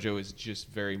now JoJo is just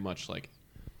very much like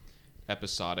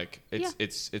episodic.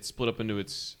 It's split up into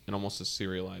in almost a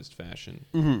serialized fashion.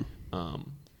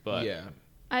 But yeah,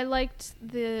 I liked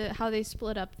how they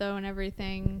split up though and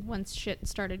everything. Once shit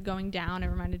started going down, it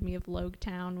reminded me of Logue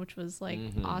Town, which was like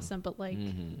awesome, but like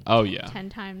 10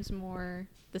 times more.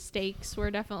 The stakes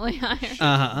were definitely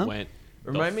higher. Went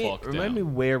Remind me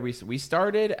where we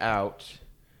started out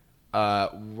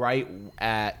right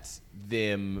at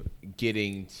them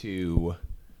getting to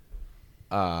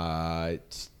where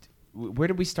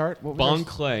did we start? What was Bon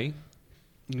Clay.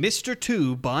 Mr.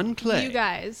 2, Bon Clay. You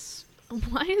guys,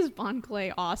 why is Bon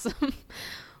Clay awesome?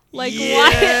 Like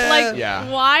Yeah.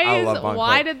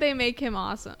 why did they make him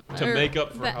awesome? To make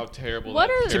up for how terrible what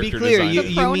that are- To be character clear, design you is.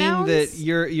 mean pronouns? that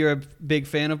you're a big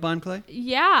fan of Bon Clay?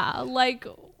 Yeah, like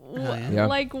Yeah.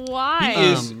 like why?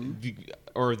 He is,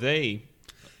 or they.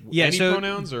 Yeah, any so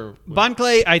pronouns or Bon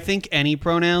Clay, I think any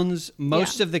pronouns.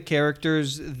 Most of the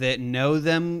characters that know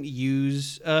them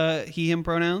use he, him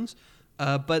pronouns.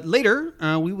 But later,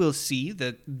 we will see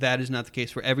that is not the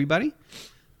case for everybody.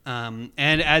 And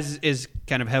as is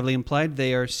kind of heavily implied,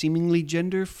 they are seemingly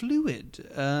gender fluid.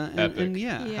 And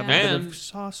yeah, have a bit of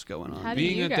sauce going on. How do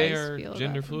being you that they guys are feel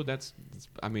gender about fluid, that's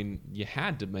I mean, you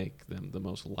had to make them the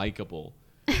most likable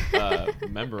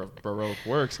member of Baroque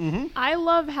Works. I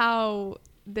love how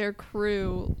their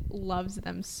crew loves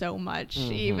them so much,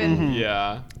 even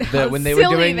Yeah. when they silly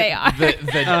were doing they are. the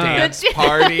dance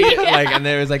party, like, and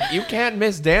there was like, you can't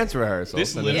miss dance rehearsals.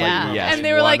 This and, it's yeah. like, yes, And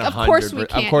they were like, of course we 100%.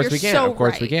 can't. Of course You're we can. so Of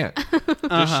course we right.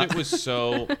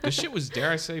 can't. This shit was,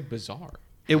 dare I say, bizarre.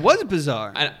 It was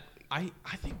bizarre. And I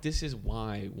think this is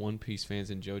why One Piece fans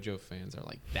and JoJo fans are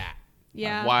like that.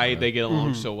 Yeah. Why they get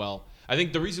along so well. I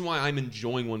think the reason why I'm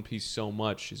enjoying One Piece so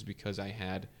much is because I've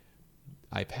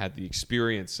had the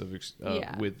experience of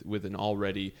with an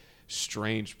already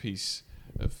strange piece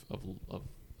of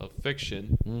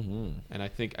fiction, and I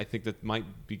think that might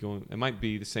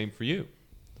be the same for you.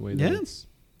 The way that it's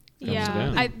comes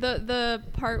down. The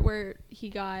part where he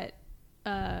got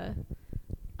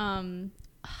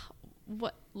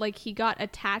he got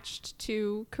attached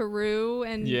to Karoo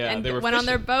and they were went on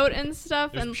their fishing. boat and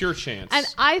stuff. It was and pure chance. And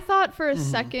I thought for a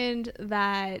second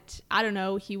that, I don't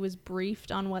know, he was briefed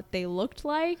on what they looked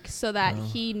like, so that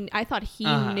I thought he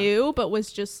knew, but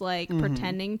was just like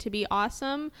pretending to be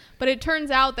awesome. But it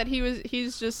turns out that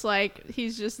he's just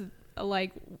the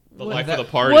life of the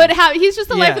party. He's just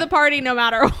the life of the party no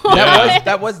matter what.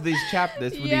 That was these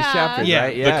chapters. These chapters,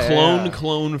 right? The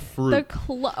clone fruit.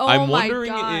 I'm my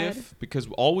wondering God. if, because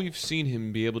all we've seen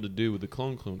him be able to do with the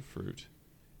clone fruit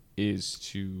is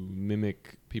to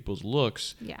mimic people's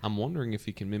looks. Yeah. I'm wondering if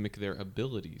he can mimic their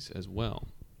abilities as well.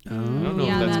 I don't know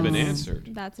if that's been answered.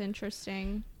 That's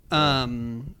interesting.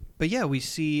 But yeah, we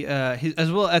see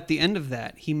as well at the end of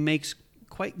that, he makes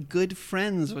quite good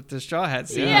friends with the Straw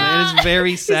Hats. Yeah. It is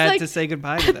very sad like, to say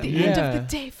goodbye to them. At the end of the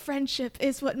day, friendship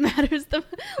is what matters the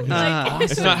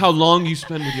most. It's not how long you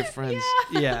spend with your friends.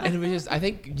 Yeah. And it was just, I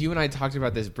think you and I talked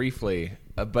about this briefly,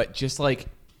 but just like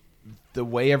the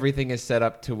way everything is set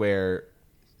up to where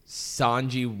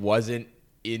Sanji wasn't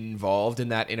involved in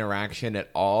that interaction at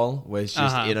all, was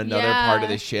just in another part of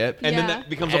the ship. And then that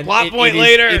becomes a And plot point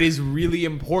later. It is really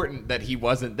important that he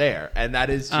wasn't there. And that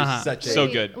is just such a... So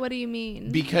good. What do you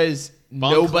mean? Because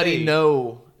Bon nobody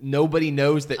Clay. nobody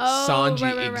knows that Sanji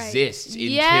right. exists until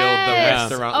Yes. the Yeah.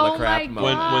 restaurant Oh Le Crap my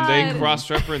moment. God. When they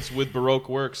cross-reference with Baroque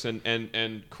Works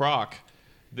and Croc,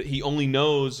 that he only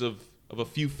knows of a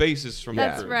few faces from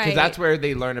That's that group. right. Because that's where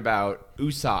they learn about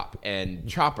Usopp and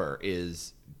Chopper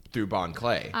is through Bon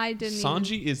Clay. I didn't.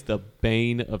 Sanji is the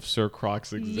bane of Sir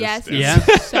Croc's existence. Yes,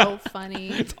 it's so funny.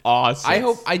 It's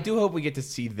awesome. I do hope we get to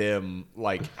see them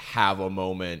like have a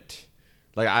moment.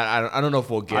 Like I don't know if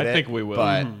we'll get it. I think we will.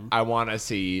 But I want to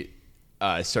see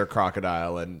Sir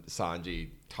Crocodile and Sanji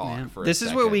talk for a This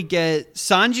second. is where we get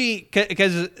Sanji,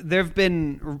 because there have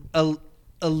been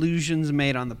allusions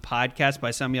made on the podcast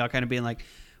by some of y'all kind of being like,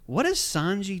 what does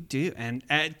Sanji do? And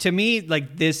to me,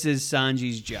 like, this is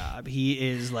Sanji's job.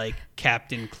 He is like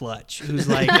Captain Clutch, who's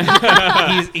like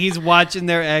he's watching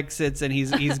their exits and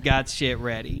he's got shit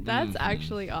ready. That's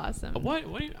actually awesome. What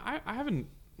I haven't.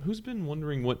 Who's been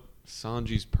wondering what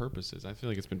Sanji's purpose is? I feel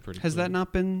like it's been pretty. Has clear. that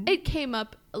not been? It came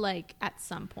up like at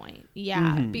some point,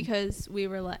 yeah, because we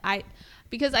were like,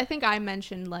 because I think I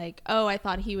mentioned like, oh, I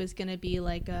thought he was gonna be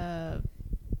like a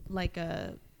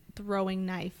throwing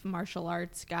knife martial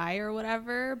arts guy or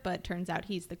whatever, but turns out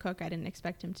he's the cook. I didn't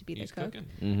expect him to be the cook. Cooking.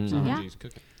 Yeah.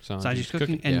 Sanji's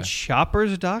Cooking and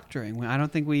Chopper's doctoring. I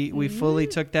don't think we fully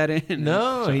took that in.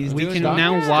 No, so he's we doing can doctor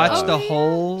now stuff. watch the Oh,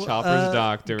 whole Chopper's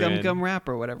doctor Gum Rap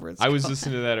or whatever it's I was called.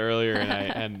 listening to that earlier,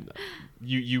 and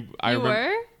you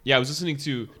were? Yeah, I was listening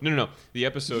to no the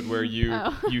episode where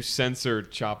you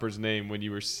censored Chopper's name when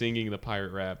you were singing the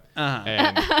pirate rap,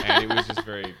 and it was just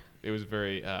very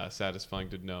satisfying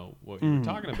to know what you were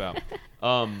talking about.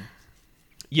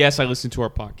 Yes, I listened to our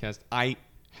podcast. I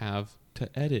have to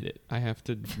edit it. I have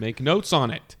to make notes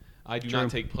on it. I do not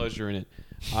take pleasure in it.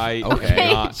 I Okay.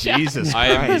 am not. Jesus I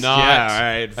am Christ. not Yeah, all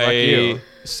right, fuck a you.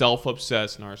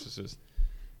 self-obsessed narcissist.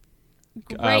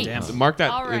 Great. Mark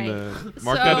that All right.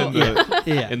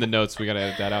 in the notes. We gotta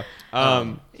edit that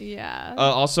out. Yeah.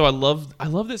 Also, I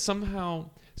love that somehow.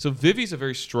 So Vivi's a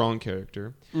very strong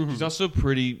character. She's also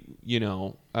pretty.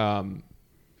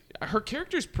 Her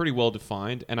character is pretty well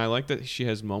defined, and I like that she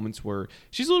has moments where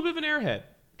she's a little bit of an airhead.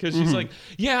 Because she's like,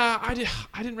 yeah, I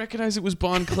didn't recognize it was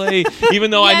Bon Clay, even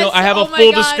though Yes, I have a oh my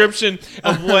full God. description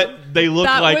of what they look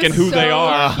That like was and who they so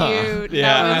are. Cute.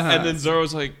 Yeah, That was- and then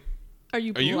Zoro's like, are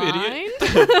you "Are you blind?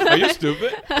 idiot? Are you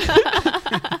stupid?"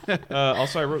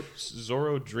 Also, I wrote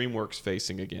Zoro DreamWorks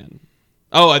facing again.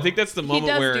 Oh, I think that's the moment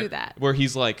does do that. where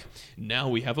he's like, "Now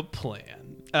we have a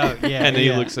plan." Oh yeah, And then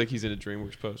yeah. he looks like he's in a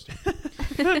DreamWorks poster.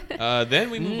 Then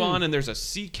we move on, and there's a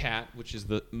sea cat, which is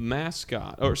the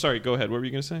mascot. Oh, sorry, go ahead. What were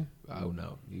you going to say? Oh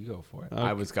no, you go for it. Okay.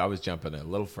 I was jumping a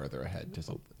little further ahead to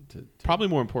something. Probably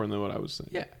more important than what I was saying.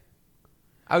 Yeah,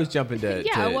 I was jumping to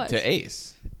Yeah, it was. to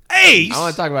Ace. Ace. I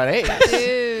want to talk about Ace.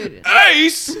 Dude.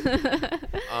 Ace!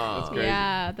 That's great.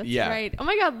 Yeah, that's Yeah. right. Oh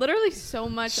my God, literally so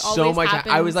much always So much.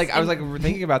 happens. I was like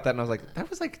thinking about that, and I was like, that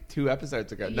was like 2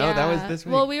 episodes ago. No, that was Yeah. this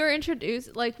week. Well, we were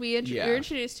introduced, like we were Yeah.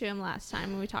 introduced to him last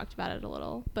time, and we talked about it a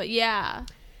little. But yeah,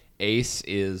 Ace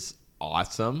is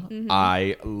awesome. Mm-hmm.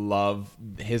 I love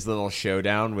his little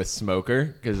showdown with Smoker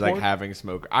because like having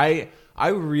Smoker. I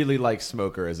really like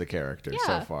Smoker as a character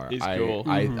so Yeah. far. He's cool.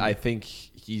 I think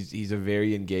he's a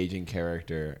very engaging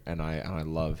character, and I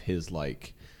love his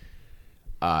like.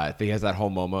 I think he has that whole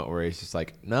moment where he's just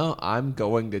like, "No, I'm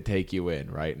going to take you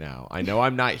in right now. I know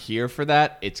I'm not here for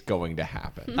that. It's going to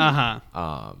happen."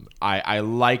 I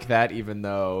like that, even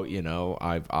though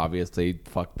I've obviously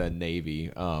fucked the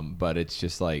Navy. But it's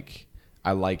just like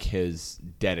I like his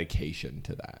dedication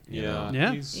to that. you know?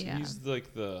 Yeah. He's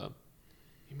like the.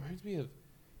 He reminds me of.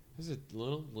 There's a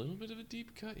little bit of a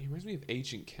deep cut. He reminds me of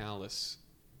Agent Callus.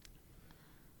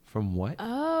 From what?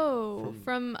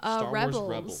 from Star Rebels. Wars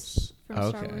Rebels. From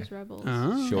Star Okay. Wars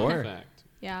Rebels. Sure. Fact.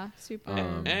 Yeah, super.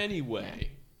 Anyway.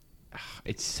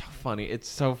 It's so funny. It's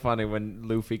so funny when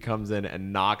Luffy comes in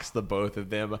and knocks the both of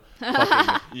them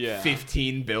fucking Yeah.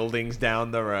 15 buildings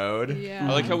down the road. Yeah.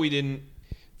 I like how we didn't.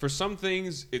 For some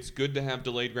things, it's good to have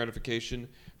delayed gratification.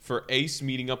 For Ace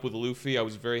meeting up with Luffy, I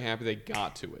was very happy they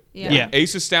got to it. Yeah.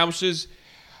 Ace establishes,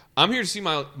 I'm here to see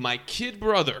my kid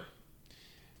brother,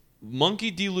 Monkey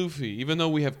D. Luffy, even though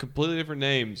we have completely different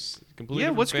names. Completely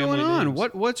different what's family going on? names.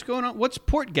 What's going on? What's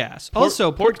Portgas? Port-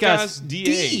 Also, Portgas Portgas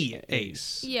D.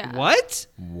 Ace. Yeah. What?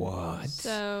 What?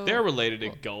 So They're related to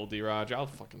Goldie, Raj. I'll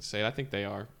fucking say it. I think they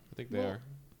are. I think they Well, are.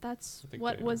 that's think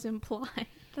what they was implied.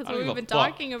 That's I what don't we've give been a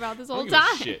fuck. talking about this I whole don't give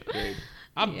time. a shit, babe.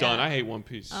 I'm Yeah. done. I hate One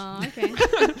Piece. Oh, okay.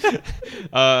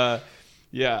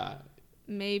 Yeah.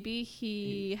 Maybe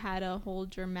he had a whole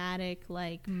dramatic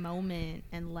like moment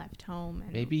and left home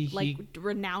and Maybe like he-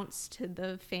 renounced to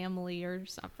the family or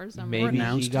some for some Maybe reason. he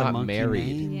Renounced the got monkey married.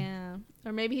 name. Yeah,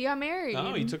 or maybe he got married.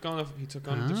 Oh, he took on a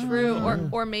different True, form.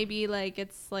 or maybe like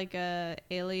it's like a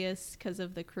alias because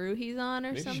of the crew he's on or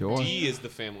Maybe something. Sure. D is the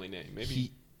family name.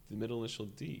 Maybe the middle initial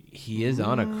D. He is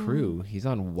on a crew. He's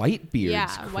on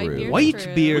Whitebeard's crew. Whitebeard's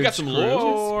We got some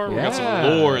lore. We got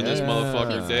some lore in this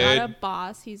motherfucker, He's dude. got a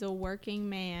boss. He's a working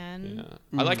man.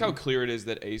 Yeah. I like how clear it is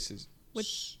that Ace is...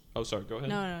 Oh, sorry. Go ahead.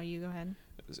 No, you go ahead.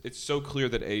 It's so clear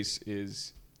that Ace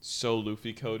is so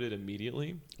Luffy coded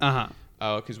immediately.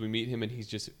 Because we meet him and he's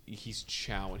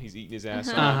chowing. He's eating his ass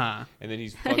off. And then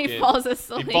he's fucking... he falls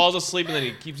asleep. He falls asleep and then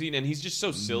he keeps eating. And he's just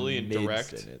so silly and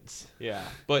direct. Yeah.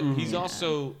 But he's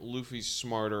also Luffy's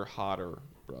smarter, hotter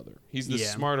brother. He's the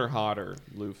smarter, hotter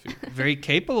Luffy. Very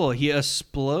capable. He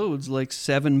explodes like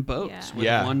 7 boats with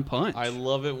one punch. I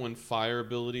love it when fire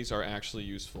abilities are actually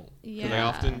useful.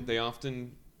 Yeah. They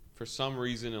often, for some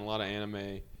reason, in a lot of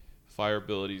anime, fire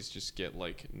abilities just get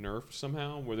like nerfed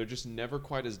somehow, where they're just never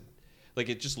quite as... Like,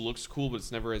 it just looks cool, but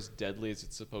it's never as deadly as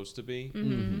it's supposed to be.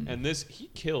 And this, he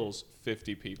kills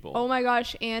 50 people. Oh my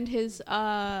gosh! And his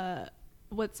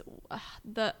what's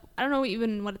the I don't know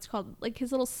even what it's called, like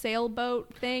his little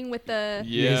sailboat thing with the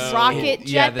rocket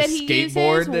jet that he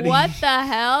uses. What the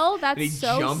hell? That's so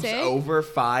sick. He jumps over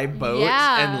 5 boats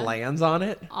and lands on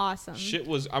it. Awesome.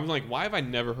 I'm like, why have I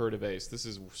never heard of Ace? This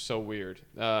is so weird.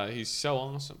 He's so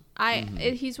awesome.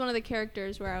 He's one of the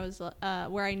characters where I was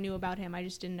where I knew about him. I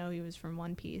just didn't know he was from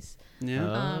One Piece.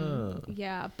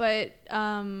 But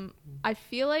I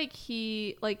feel like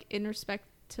he, like, in respect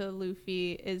to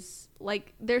Luffy, is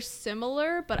like they're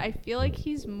similar, but I feel like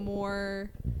he's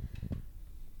more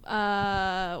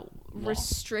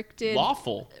restricted,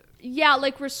 lawful. Yeah,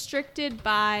 like restricted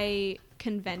by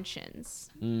conventions.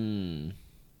 You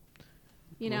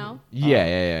know?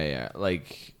 Yeah.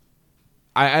 Like,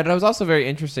 I was also very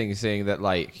interesting seeing that,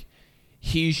 like,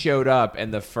 he showed up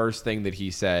and the first thing that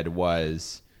he said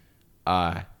was,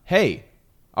 "Hey,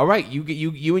 all right,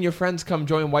 you and your friends come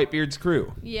join Whitebeard's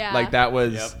crew." Yeah, like that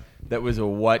was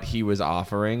what he was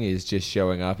offering, is just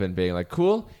showing up and being like,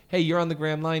 "Cool, hey, you're on the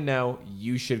Grand Line now.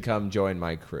 You should come join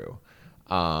my crew,"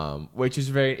 which is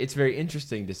very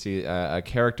interesting to see a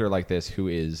character like this who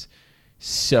is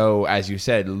so, as you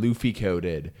said, Luffy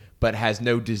coded, but has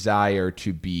no desire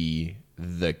to be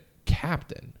the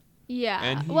captain.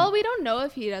 Yeah. Well, we don't know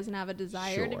if he doesn't have a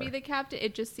desire to be the captain.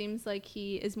 It just seems like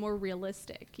he is more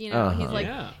realistic. You know,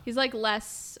 he's like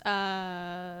less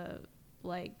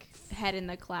like head in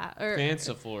the cloud or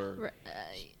fanciful. Or,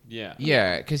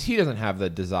 yeah, because he doesn't have the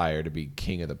desire to be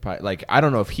king of the pirates. Like, I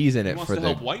don't know if he's in it for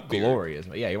the glory.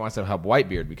 Yeah, he wants to help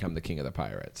Whitebeard become the king of the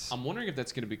pirates. I'm wondering if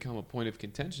that's going to become a point of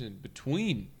contention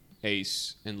between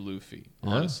Ace and Luffy,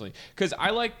 honestly, because I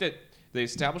like that they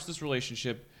established this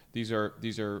relationship. These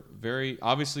are very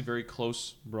obviously very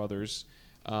close brothers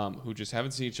who just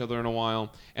haven't seen each other in a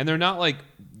while, and they're not like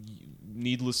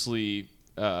needlessly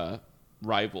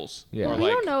rivals. Yeah, we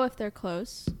don't know if they're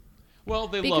close. Well,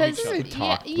 they love each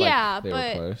other.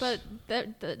 But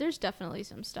there's definitely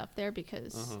some stuff there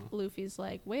because Luffy's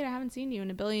like, wait, I haven't seen you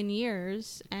in a billion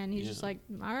years, and he's just like,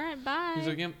 all right, bye. He's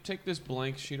like, yeah, take this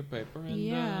blank sheet of paper,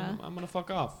 and I'm gonna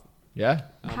fuck off. Yeah,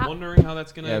 I'm wondering how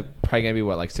that's gonna. Yeah, probably gonna be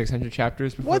what, like 600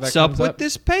 chapters before What's up with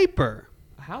this paper?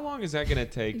 How long is that gonna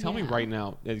take? Tell me right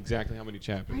now exactly how many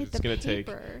chapters it's gonna take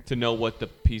to know what the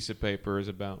piece of paper is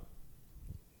about.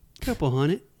 Couple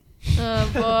hundred.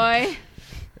 Oh boy.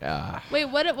 Yeah. Wait,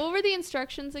 what were the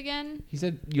instructions again? He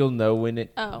said you'll know when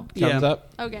it comes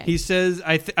up. Okay. He says,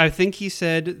 I think he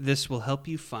said, this will help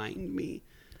you find me.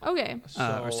 Okay.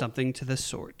 Or something to the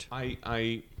sort.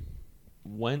 I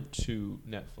went to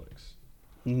Netflix.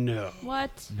 No.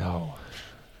 What? No.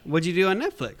 What'd you do on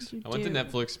Netflix? I went to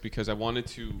Netflix because I wanted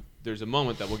to. There's a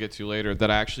moment that we'll get to later that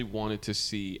I actually wanted to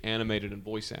see animated and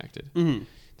voice acted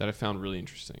that I found really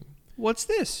interesting. What's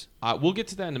this? We'll get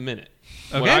to that in a minute.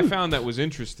 Okay. What I found that was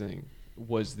interesting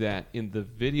was that in the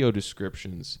video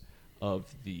descriptions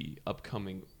of the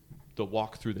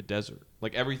walk through the desert,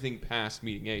 like everything past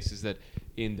meeting Ace, is that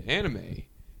in the anime,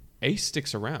 Ace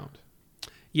sticks around.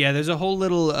 Yeah, there's a whole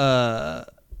little,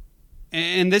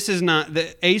 and this is not,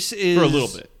 the Ace is... For a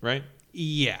little bit, right?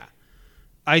 Yeah.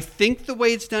 I think the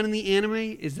way it's done in the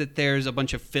anime is that there's a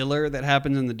bunch of filler that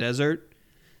happens in the desert,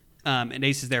 and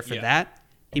Ace is there for that.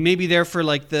 He may be there for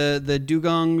like the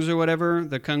dugongs or whatever,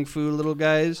 the kung fu little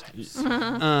guys,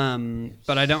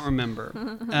 but I don't remember.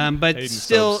 But Aiden's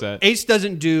still, Ace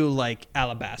doesn't do like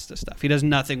Alabasta stuff. He does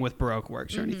nothing with Baroque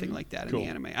works or anything like that in the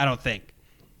anime. I don't think.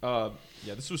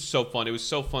 Yeah, this was so fun. It was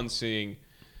so fun seeing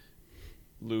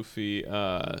Luffy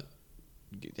have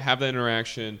that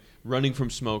interaction, running from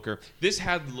Smoker. This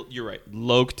had, you're right,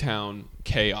 Loketown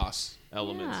chaos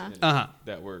elements in it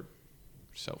that were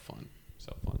so fun.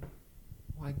 So fun.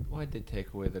 Why did they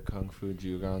take away the Kung Fu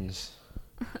Jugons?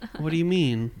 What do you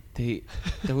mean?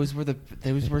 Those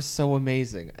were so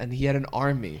amazing, and he had an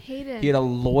army. Hayden, He had a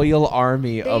loyal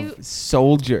army of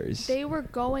soldiers. They were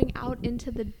going out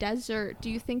into the desert. Do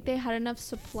you think they had enough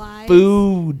supplies?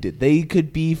 Food. They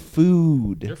could be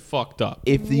food. They're fucked up.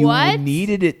 If you What?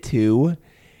 needed it to,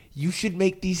 you should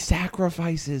make these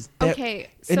sacrifices. Okay,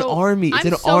 An so army. It's I'm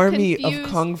an so army of confused.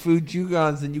 kung fu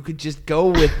Jugons, and you could just go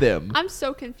with them. I'm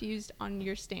so confused on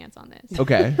your stance on this.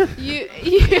 Okay.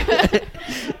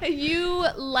 You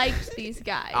liked these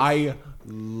guys. I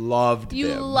loved You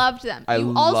them. loved them. I You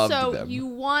loved also them. you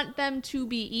want them to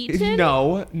be eaten.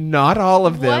 No, not all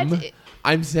of them. What?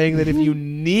 I'm saying that if you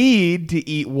need to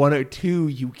eat one or two,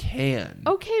 you can.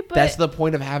 Okay, but That's the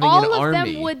point of having all an of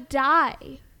army. them would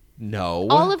die. No.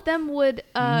 All of them would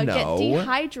No. get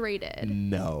dehydrated.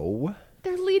 No.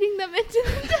 They're leading them into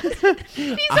the desert.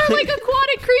 These are like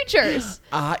aquatic creatures.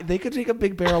 They could take a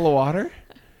big barrel of water.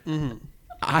 Mm-hmm.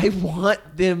 I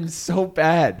want them so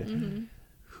bad. Mm-hmm.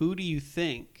 Who do you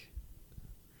think?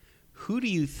 Who do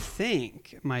you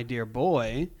think, my dear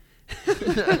boy?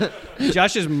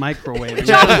 Josh is microwaving.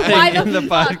 Josh, everything why in the the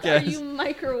fuck podcast. are you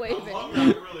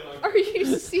microwaving? Are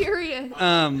you serious?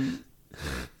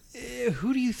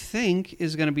 Who do you think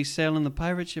is going to be sailing the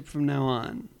pirate ship from now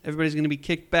on? Everybody's going to be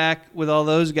kicked back with all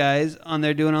those guys on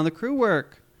there doing all the crew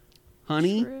work.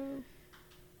 Honey? True.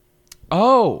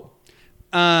 Oh.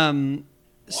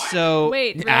 So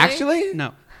Wait, really? Actually?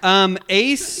 no.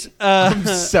 Ace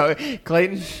So,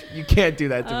 Clayton, you can't do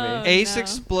that to Oh. me. Ace no.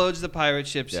 explodes the pirate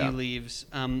ship. Yeah. He leaves.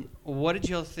 What did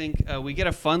y'all think? We get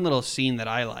a fun little scene that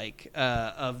I like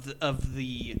of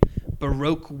the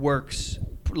Baroque works,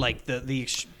 like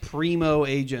the primo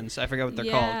agents. I forgot what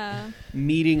they're called.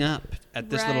 Meeting up at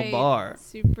this little Right. bar.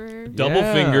 Super. Double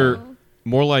Yeah. finger,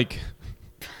 more like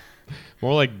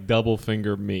double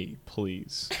finger me,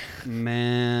 please.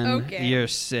 Man, Okay. you're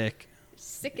sick.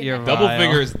 Sick of You're that. Double Vile.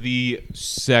 finger is the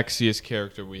sexiest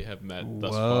character we have met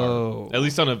thus Whoa. far. At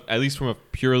least from a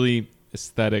purely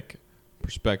aesthetic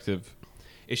perspective.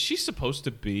 Is she supposed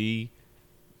to be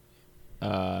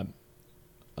a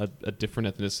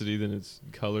different ethnicity than it's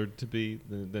colored to be,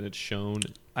 than it's shown?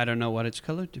 I don't know what it's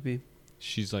colored to be.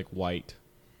 She's like white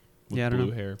with Yeah, I don't blue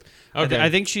know. hair. I Okay.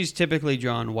 think she's typically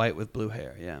drawn white with blue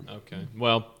hair. Yeah. Okay.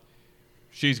 Well,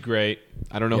 she's great.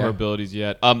 I don't know Yeah. her abilities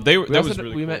yet. We That was also-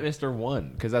 really we cool. met Mr.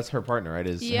 One because that's her partner, right?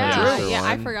 Is her Yeah, Mr. yeah.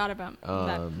 I One. forgot about that,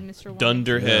 Um, Mr. One.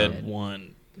 Dunderhead Yeah.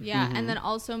 1. Yeah, Mhm. and then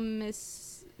also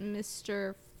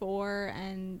Mr. Four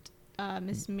and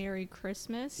Miss Merry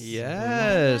Christmas.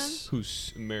 Yes.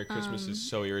 Whose Merry Christmas is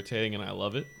so irritating, and I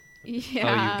love it.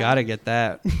 Yeah. Oh, you gotta get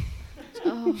that.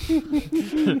 Oh.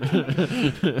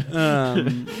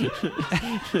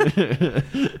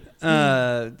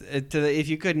 If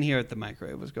you couldn't hear it, the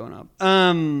microwave was going up.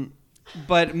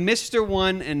 But Mr.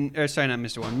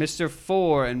 Mr.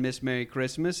 Four and Miss Merry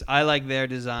Christmas, I like their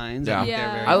designs. I Yeah. think Yeah.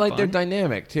 they're very I like their fun.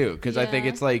 dynamic too because I think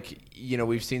Yeah. it's like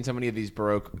we've seen so many of these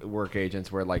Baroque work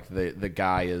agents where like the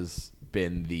guy has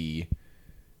been the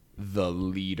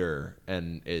leader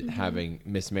and it having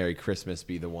Miss Merry Christmas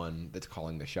be the one that's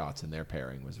calling the shots and their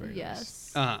pairing was very nice.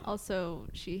 Yes. Uh-huh. Also,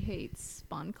 she hates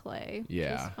Spawn Clay.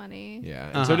 Yeah. Which is funny. Yeah,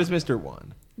 and so Uh-huh. does Mr.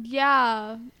 One.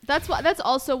 Yeah. That's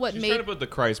also what She's made trying to put the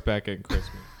Christ back in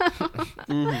Christmas.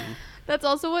 Mm-hmm. That's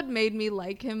also what made me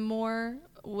like him more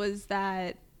was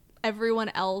that everyone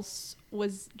else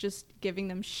was just giving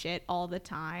them shit all the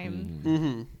time.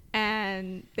 Mm-hmm.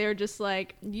 And they're just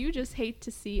like, you just hate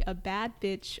to see a bad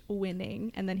bitch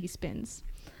winning. And then he spins.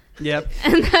 Yep.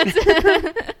 And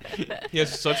that's He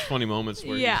has such funny moments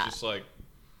where Yeah. he's just like,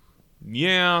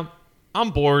 yeah,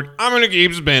 I'm bored. I'm going to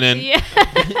keep spinning. yeah.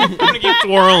 I'm going to keep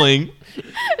twirling.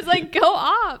 It's like, go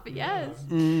off. Yes.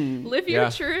 Mm. Live your Yeah.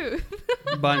 truth.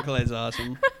 Bon Clay's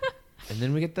awesome. And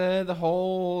then we get the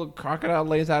whole crocodile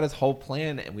lays out his whole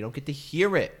plan and we don't get to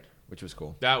hear it, which was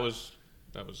cool. That was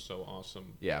so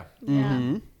awesome. Yeah. Yeah.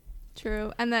 Mm-hmm.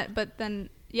 True. And that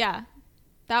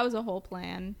was a whole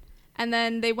plan. And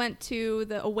then they went to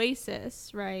the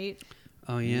Oasis, right?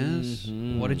 Oh, yes.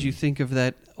 Mhm. What did you think of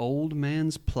that old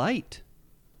man's plight?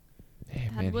 Hey,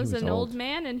 That man, he was an old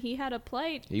man, and he had a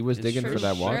plight. He was It's digging for for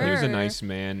that water. He was a Sure. nice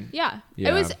man. Yeah. Yeah.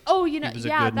 It was. Oh, He was a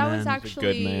yeah. good That was man. He was a actually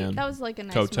good man. that was like a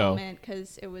nice Toto. moment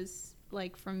because it was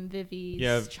like from Vivi's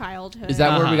Yeah. childhood. Is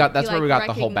that where we got? He, That's where we like,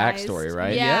 got the whole recognized- backstory,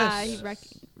 right? Yeah.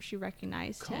 Yes. She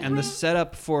recognized him. And the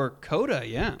setup for Coda,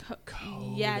 yeah.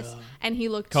 Yes, and he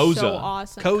looked Koza. so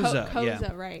awesome. Koza, Koza,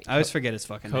 yeah. right? I always forget his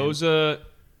fucking name. Koza,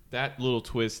 that little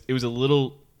twist. It was a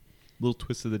little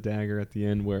twist of the dagger at the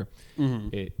end where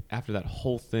after that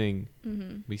whole thing,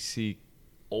 we see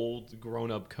old grown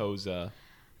up Koza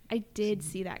I did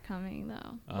see that coming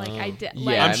though. I did.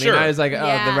 Yeah, I'm sure. I was like,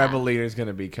 the rebel leader is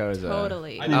gonna be Koza.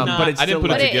 Totally. I didn't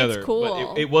put it together. It's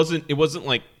cool. But it wasn't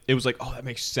like it was like, oh, that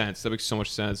makes sense. That makes so much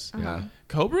sense. Yeah.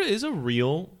 Cobra is a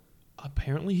real.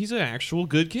 Apparently, he's an actual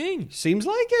good king. Seems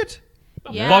like it.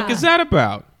 The Yeah. fuck is that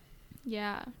about?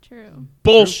 Yeah, true.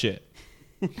 Bullshit.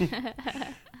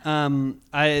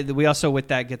 We also with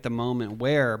that get the moment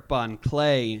where Bon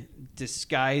Clay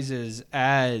disguises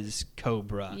as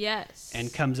Cobra. Yes.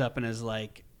 And comes up and is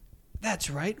like, "That's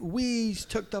right, we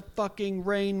took the fucking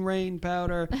rain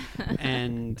powder."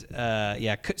 And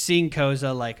seeing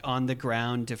Koza like on the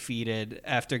ground defeated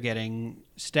after getting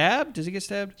stabbed. Does he get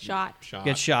stabbed? Shot.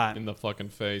 Get shot in the fucking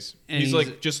face. And He's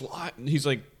like, just lie. He's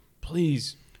like,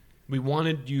 please. We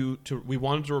wanted to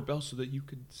rebel so that you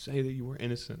could say that you were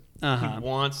innocent. Uh-huh. He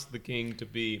wants the king to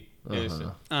be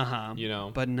innocent. Uh-huh. You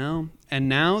know. But no. And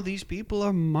now these people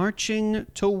are marching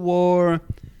to war.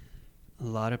 A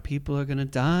lot of people are going to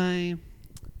die.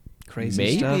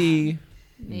 Crazy stuff.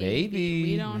 Maybe.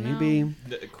 We don't know. And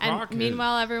Croc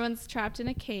meanwhile, everyone's trapped in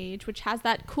a cage, which has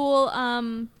that cool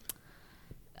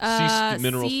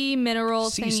sea mineral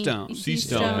Sea thingy,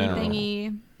 stone mineral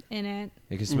thingy in it.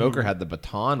 Because Smoker had the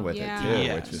baton with it Yeah. too,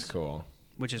 Yes. which was cool.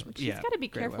 Which He's got to be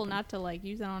great careful weapon. not to like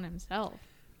use it on himself.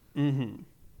 Mm-hmm.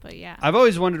 But yeah. I've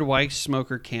always wondered why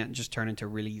Smoker can't just turn into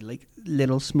really like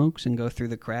little smokes and go through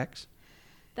the cracks.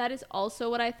 That is also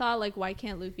what I thought. Like, why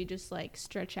can't Luffy just like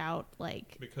stretch out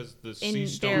like? because the in sea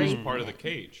stone is very- part of the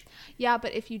cage. Yeah,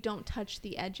 but if you don't touch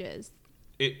the edges,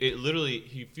 It literally,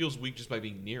 he feels weak just by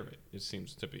being near it. It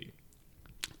seems to be.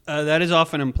 That is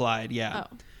often implied, yeah.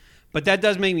 oh, But that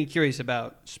does make me curious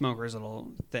about Smoker's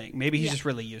little thing. Maybe he's Yeah. just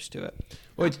really used to it.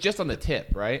 Well, it's just on the tip,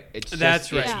 right? It's That's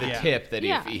just, right, It's the yeah. tip that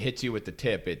Yeah. if he hits you with the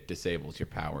tip, it disables your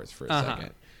powers for a Uh-huh.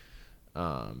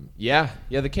 second.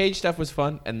 The cage stuff was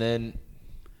fun, and then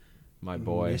my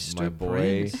boy Mr.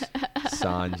 Prince.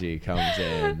 Sanji comes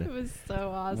it in was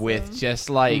so awesome. with just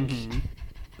like Mm-hmm.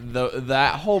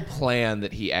 that whole plan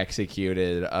that he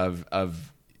executed of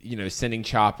sending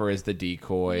Chopper as the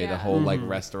decoy, the Yeah. whole like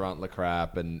restaurant la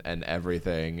crap and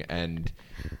everything, and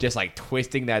just like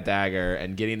twisting that dagger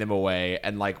and getting them away,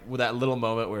 and like with that little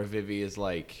moment where Vivi is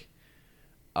like,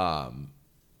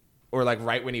 or like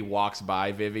right when he walks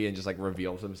by Vivi and just like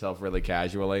reveals himself really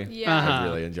casually. Yeah. Uh-huh. I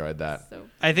really enjoyed that. So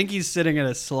I think he's sitting at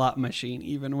a slot machine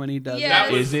even when he does Yeah. That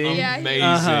that. was Is he? Yeah, he- amazing.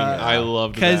 Uh-huh. I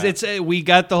loved Because that. it's we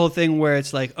got the whole thing where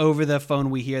it's like over the phone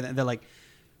we hear that they're like,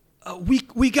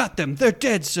 we got them. They're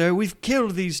dead, sir. We've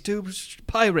killed these two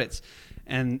pirates.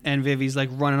 And Vivi's like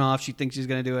running off. She thinks she's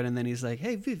gonna do it, and then he's like,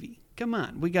 "Hey, Vivi, come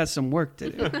on. We got some work to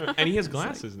do." and he has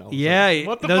glasses now. Yeah,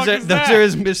 What the those fuck are is those that? are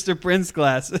his Mr. Prince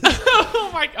glasses.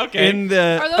 Oh my. Okay. In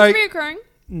the are those reoccurring?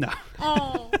 no.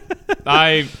 Oh,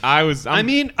 I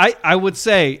mean, I would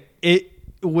say it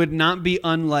would not be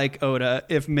unlike Oda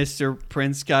if Mr.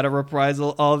 Prince got a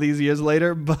reprisal all these years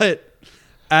later, but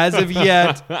as of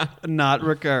yet, not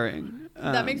recurring.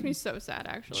 that makes me so sad.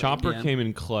 Actually, Chopper Yeah. came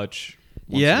in clutch.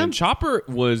 once Yeah? again. Chopper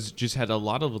had a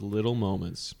lot of little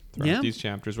moments throughout these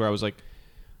chapters where I was like,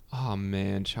 oh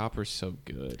man, Chopper's so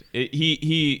good.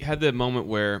 He had that moment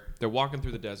where they're walking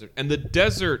through the desert, and the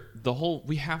desert,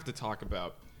 we have to talk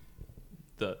about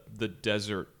the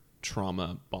desert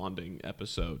trauma bonding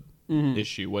episode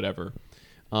issue, whatever.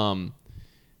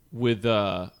 With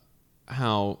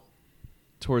how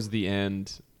towards the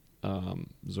end,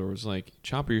 Zoro's like,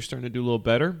 Chopper, you're starting to do a little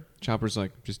better. Chopper's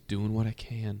like, just doing what I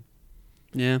can.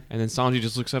 Yeah. And then Sanji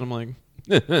just looks at him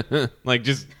like,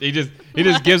 he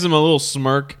just gives him a little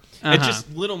smirk. Uh-huh. It's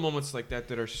just little moments like that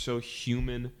are so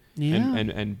human Yeah.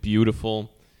 and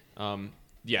beautiful.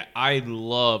 I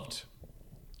loved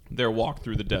their walk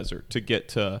through the desert to get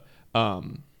to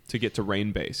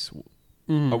Rain Base.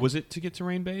 Or was it to get to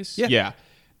Rain Base? Yeah.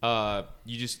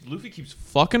 Luffy keeps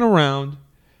fucking around,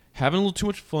 having a little too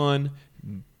much fun,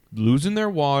 losing their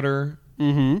water,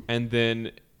 and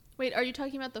then wait, are you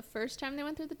talking about the first time they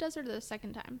went through the desert or the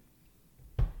second time?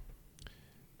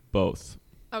 both.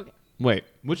 Okay, Wait,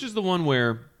 which is the one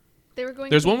where they were going.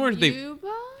 There's to one where they-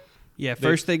 Yuba? Yeah,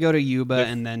 first they go to Yuba they-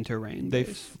 and then to Rain they?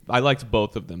 Base. I liked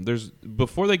both of them.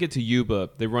 Before they get to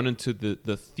Yuba, they run into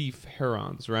the thief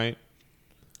herons, right?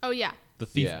 Oh yeah, The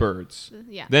thief Yeah. birds.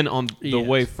 yeah. Then on the Yes.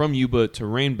 way from Yuba to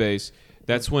Rain Base,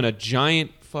 that's when a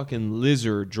giant fucking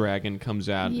lizard dragon comes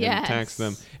out and Yes. attacks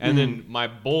them. And then my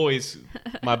boys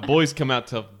come out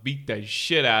to beat the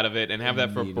shit out of it and have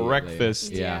that for Immediately.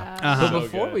 breakfast. Yeah. Uh-huh. But So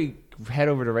before good. we head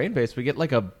over to Rain Base, we get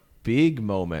like a big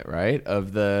moment, right?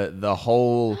 Of the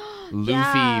whole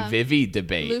Yeah. Luffy-Vivi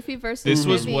debate. Luffy versus. This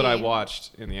was Vivi. what I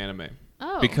watched in the anime.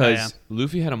 Oh, Because Yeah.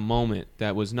 Luffy had a moment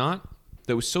that was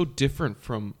so different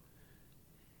from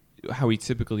how he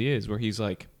typically is, where he's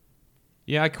like,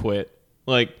 yeah, I quit.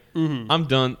 Like, I'm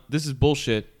done. This is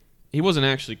bullshit. He wasn't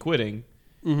actually quitting.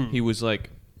 He was like,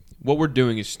 what we're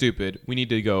doing is stupid. We need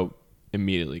to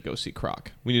immediately go see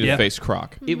Croc. We need to face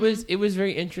Croc. It was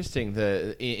very interesting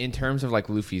in terms of like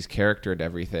Luffy's character and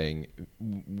everything,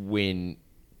 when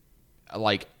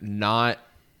like not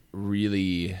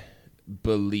really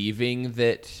believing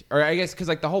that, or I guess because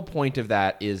like the whole point of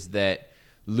that is that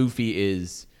Luffy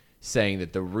is saying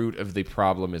that the root of the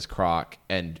problem is Croc,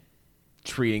 and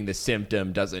treating the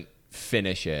symptom doesn't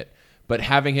finish it, but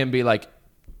having him be like,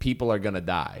 people are gonna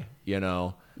die,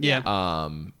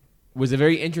 was a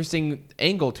very interesting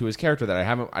angle to his character that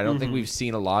I don't think we've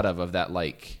seen a lot of that,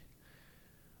 like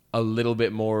a little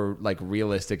bit more like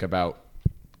realistic about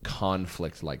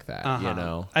conflict like that,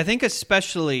 I think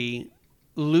especially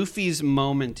Luffy's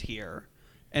moment here,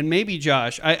 and maybe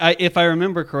Josh, I if I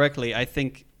remember correctly, I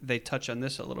think they touch on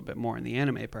this a little bit more in the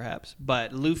anime perhaps,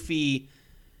 but Luffy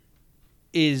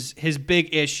his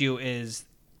big issue is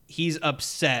he's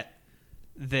upset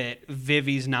that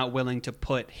Vivi's not willing to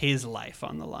put his life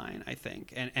on the line, I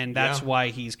think. And that's why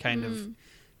he's kind of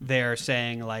there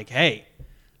saying like, hey,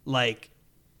 like,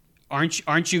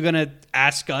 aren't you going to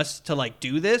ask us to like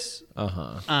do this?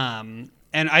 And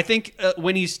I think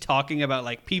when he's talking about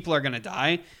like people are going to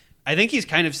die, I think he's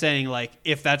kind of saying like,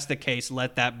 if that's the case,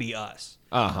 let that be us.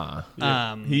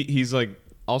 He's like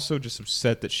also just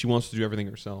upset that she wants to do everything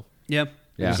herself. Yep.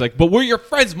 Yeah. He's like, but we're your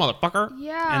friends, motherfucker.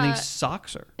 Yeah. And he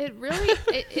socks her. It really,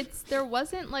 there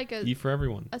wasn't like E for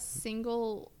everyone. A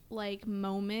single like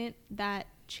moment that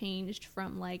changed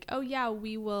from like, oh yeah,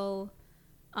 we will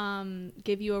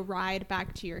give you a ride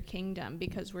back to your kingdom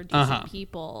because we're decent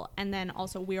people. And then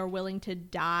also we are willing to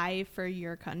die for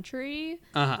your country.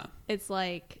 It's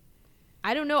like,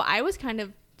 I don't know. I was kind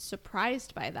of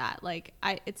surprised by that. Like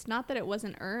it's not that it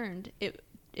wasn't earned.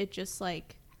 It just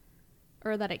like,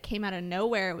 or that it came out of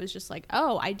nowhere. It was just like,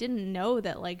 oh, I didn't know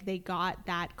that like they got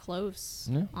that close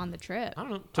on the trip. I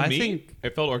don't know. To me,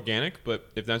 it felt organic, but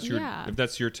if that's your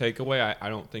takeaway, I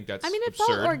don't think that's it absurd.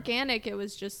 felt organic. It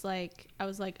was just like, I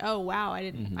was like, oh wow,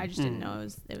 I just didn't know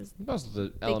it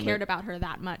was they cared about her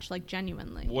that much, like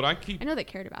genuinely. I know they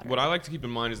cared about her. What I like to keep in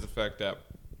mind is the fact that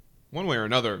one way or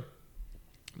another,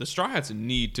 the Straw Hats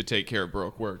need to take care of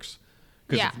Baroque Works.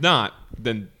 Because if not,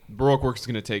 then Baroque Works is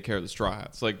going to take care of the Straw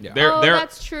Hats. Like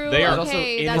that's true. They are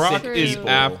okay, Croc true. is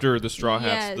after the Straw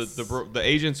Hats. Yes. The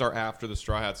agents are after the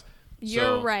Straw Hats.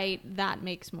 You're right. That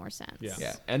makes more sense.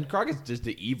 Yeah. And Croc is just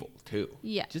the evil too.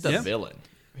 Yeah. Just a villain.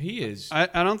 He is. I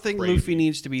don't think crazy. Luffy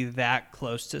needs to be that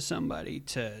close to somebody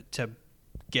to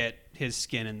get his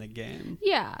skin in the game.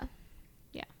 Yeah.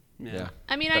 Yeah.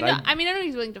 I mean, I know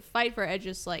he's willing to fight for it,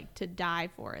 just like to die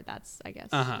for it. That's, I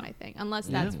guess, my thing. Unless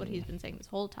that's what he's been saying this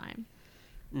whole time.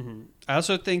 I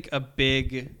also think a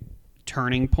big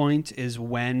turning point is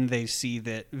when they see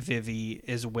that Vivi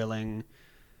is willing,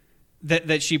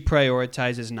 that she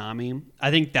prioritizes Nami.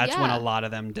 I think that's when a lot of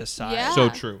them decide.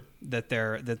 So true. That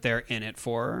they're in it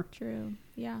for her. True.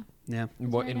 Yeah. Yeah.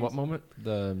 In what moment?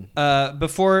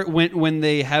 Before when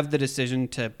they have the decision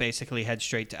to basically head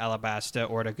straight to Alabasta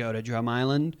or to go to Drum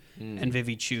Island, and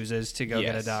Vivi chooses to go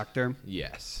get a doctor.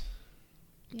 Yes.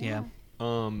 Yeah.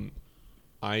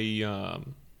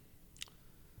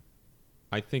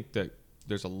 I think that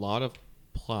there's a lot of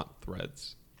plot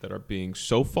threads that are being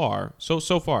so far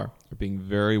are being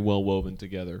very well woven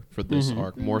together for this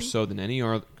arc, more so than any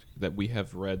arc that we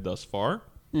have read thus far.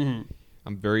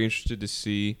 I'm very interested to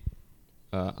see.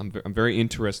 I'm very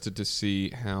interested to see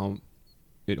how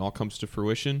it all comes to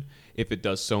fruition. If it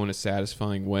does so in a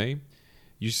satisfying way.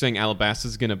 You're saying Alabasta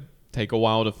is going to take a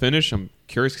while to finish. I'm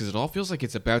curious because it all feels like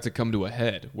it's about to come to a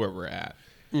head where we're at.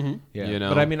 Yeah,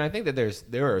 but I mean, I think that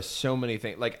there are so many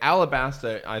things like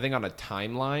Alabasta. I think on a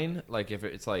timeline, like if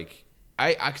it's like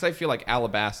because I feel like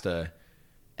Alabasta,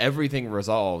 everything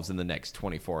resolves in the next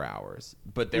 24 hours.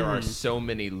 But there are so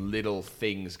many little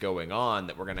things going on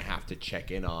that we're gonna have to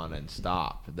check in on and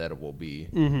stop. That it will be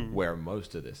where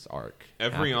most of this arc.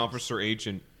 Every happens. officer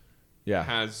agent,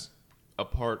 has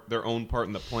their own part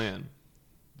in the plan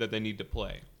that they need to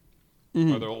play,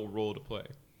 or their own role to play.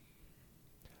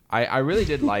 I really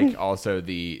did like also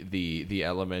the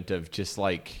element of just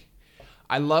like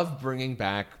I love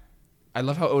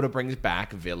how Oda brings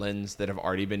back villains that have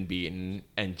already been beaten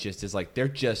and just is like they're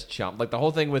just chump. Like the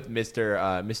whole thing with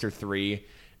Mr. 3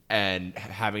 and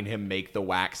having him make the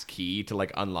wax key to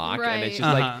like unlock, and it's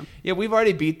just like, yeah, we've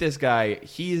already beat this guy.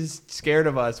 He's scared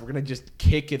of us. We're gonna just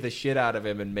kick the shit out of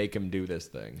him and make him do this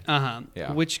thing.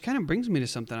 Yeah. Which kind of brings me to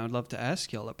something I would love to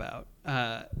ask y'all about.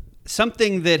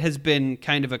 something that has been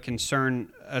kind of a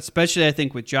concern, especially I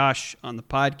think with Josh on the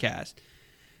podcast,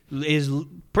 is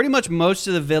pretty much most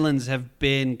of the villains have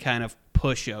been kind of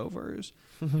pushovers.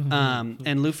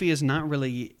 And Luffy has not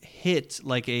really hit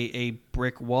like a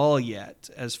brick wall yet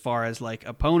as far as like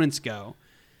opponents go.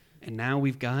 And now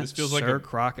we've got Sir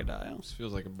Crocodile. This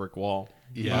feels like a brick wall.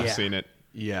 Yeah. I've seen it.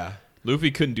 Yeah.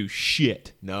 Luffy couldn't do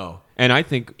shit. No. And I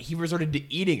think he resorted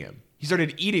to eating him. He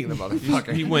started eating the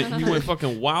motherfucker. he went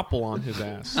fucking wapple on his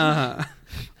ass.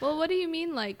 Well, what do you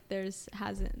mean? Like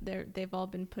they've all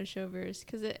been pushovers?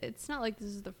 Because it's not like this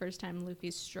is the first time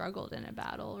Luffy's struggled in a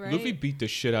battle, right? Luffy beat the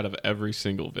shit out of every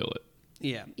single villain.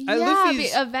 Yeah.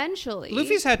 Eventually.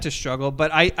 Luffy's had to struggle, but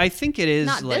I think it is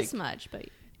not like, this much, but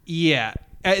yeah.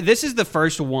 This is the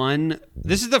first one.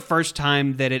 This is the first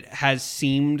time that it has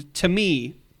seemed to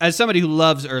me, as somebody who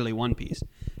loves early One Piece,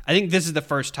 I think this is the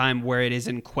first time where it is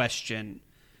in question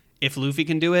if Luffy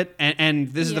can do it.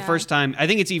 And this is the first time, I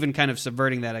think it's even kind of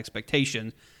subverting that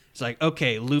expectation. It's like,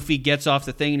 okay, Luffy gets off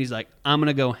the thing and he's like, I'm going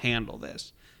to go handle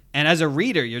this. And as a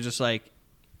reader, you're just like,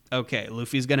 okay,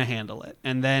 Luffy's going to handle it.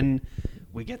 And then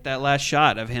we get that last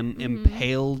shot of him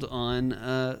impaled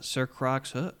on Sir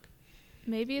Croc's hook.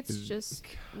 Maybe it's just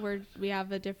where we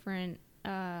have a different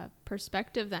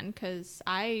perspective then, because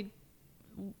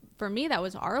for me, that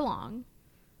was Arlong.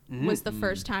 Was the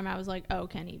first time I was like, oh,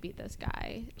 can he beat this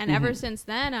guy? And ever since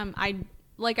then,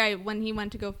 when he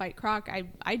went to go fight Croc,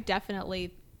 I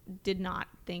definitely did not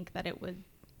think that it would,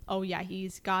 oh yeah,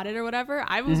 he's got it or whatever.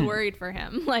 I was worried for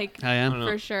him,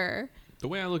 for sure. The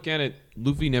way I look at it,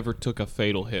 Luffy never took a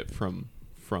fatal hit from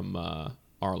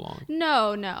Arlong.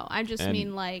 No, I just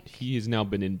mean like he has now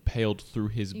been impaled through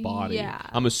his body. Yeah.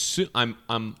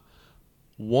 I'm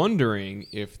wondering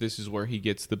if this is where he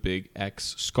gets the big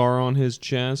X scar on his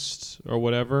chest or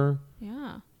whatever.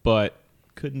 Yeah. But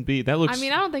couldn't be. That looks. I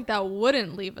mean, I don't think that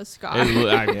wouldn't leave a scar.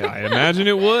 I imagine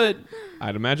it would.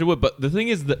 I'd imagine it would. But the thing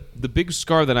is, the big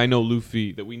scar that we know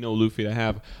Luffy to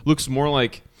have looks more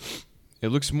like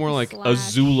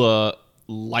Azula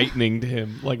lightninged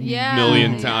him like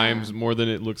million times more than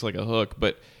it looks like a hook.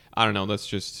 But I don't know. That's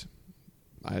just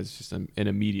it's just an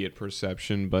immediate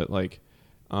perception. But like,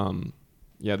 that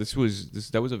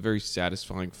was a very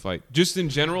satisfying fight. Just in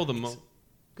general,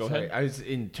 Go ahead. I was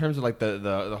in terms of like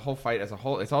the whole fight as a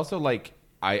whole. It's also like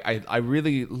I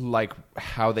really like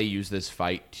how they use this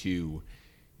fight to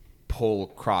pull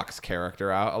Croc's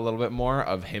character out a little bit more,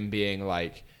 of him being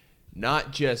like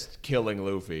not just killing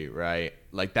Luffy, right?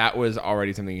 Like that was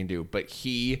already something he can do, but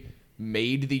he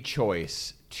made the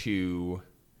choice to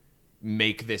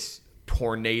make this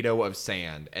tornado of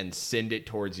sand and send it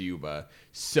towards Yuba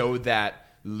so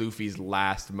that Luffy's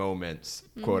last moments,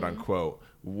 quote unquote,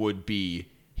 would be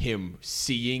him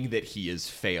seeing that he is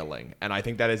failing. And I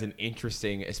think that is an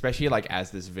interesting, especially like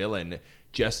as this villain,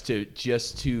 just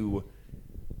to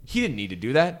he didn't need to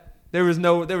do that. There was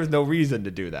no reason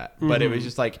to do that. But it was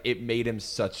just like it made him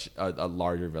such a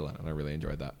larger villain, and I really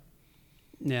enjoyed that.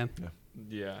 Yeah.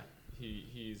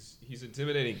 He's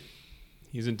intimidating.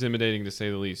 He's intimidating to say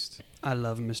the least. I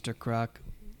love Mr. Croc.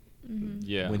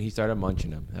 Yeah. When he started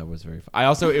munching him, that was very fun.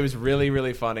 It was really,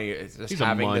 really funny. It's just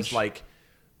having this like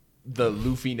the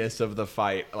Luffy-ness of the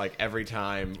fight, like every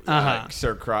time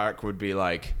Sir Croc would be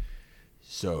like,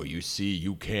 so you see,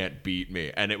 you can't beat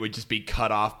me. And it would just be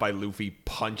cut off by Luffy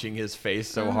punching his face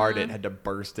so hard it had to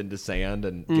burst into sand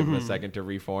and give him a second to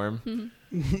reform.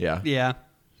 Yeah. Yeah.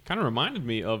 Kind of reminded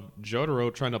me of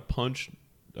Jotaro trying to punch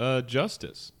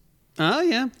Justice. Oh,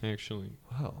 yeah. Actually.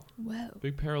 Wow.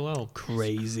 Big parallel.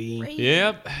 Crazy.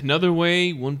 Yep. Another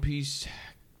way One Piece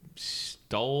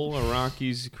stole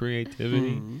Araki's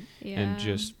creativity and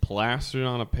just plastered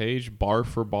on a page bar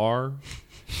for bar.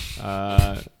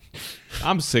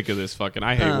 I'm sick of this fucking.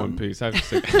 I hate One Piece. I'm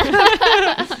sick.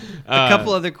 A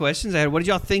couple other questions I had. What did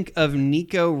y'all think of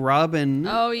Nico Robin?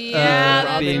 Oh yeah,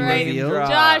 that's being right. revealed?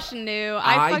 Josh knew.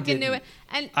 I fucking knew it.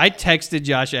 And I texted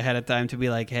Josh ahead of time to be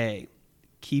like, "Hey,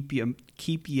 keep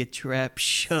your trap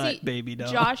shut, baby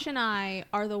doll." Josh and I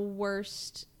are the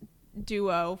worst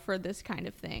duo for this kind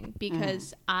of thing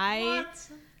because I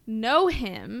know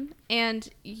him, and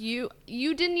you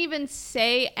didn't even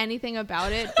say anything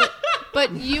about it, but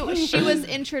she was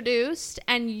introduced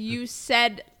and you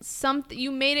said something.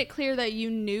 You made it clear that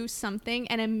you knew something,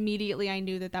 and immediately I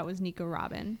knew that was Nico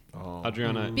Robin. Oh.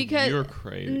 Adriana, because you're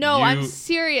crazy. No, I'm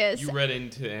serious. You read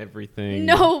into everything.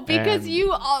 No, because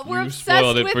you were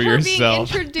obsessed with her being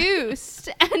introduced,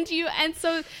 and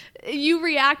so you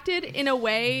reacted in a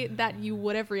way that you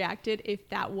would have reacted if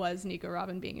that was Nico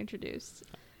Robin being introduced.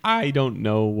 I don't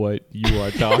know what you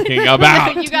are talking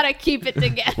about. You gotta keep it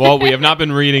together. Well, we have not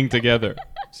been reading together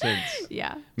since.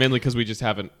 Yeah. Mainly because we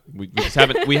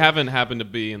haven't happened to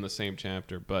be in the same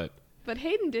chapter, but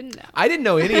Hayden didn't know. I didn't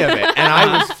know any of it, and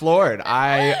I was floored.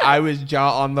 I was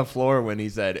jaw on the floor when he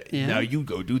said, "Now you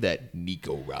go do that,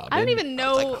 Nico Robin." I don't even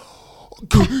know.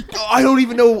 I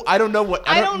don't know.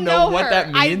 I don't know what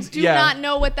that means. I do not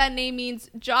know what that name means.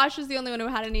 Josh is the only one who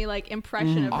had any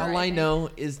impression of her. All I know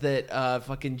is that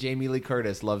fucking Jamie Lee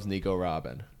Curtis loves Nico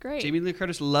Robin. Great. Jamie Lee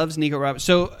Curtis loves Nico Robin.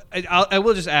 So I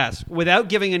will just ask, without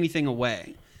giving anything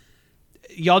away,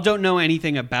 y'all don't know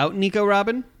anything about Nico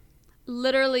Robin?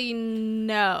 Literally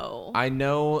no. I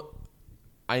know,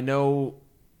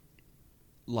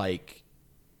 like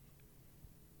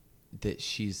that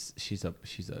she's a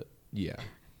yeah.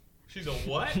 she's a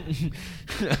what?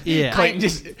 Yeah. Clayton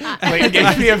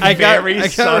gave me a very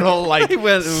subtle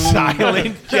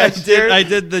silent gesture. I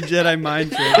did the Jedi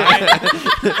mind trick.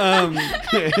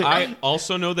 I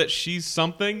also know that she's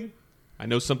something. I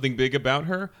know something big about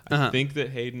her. I think that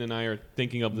Hayden and I are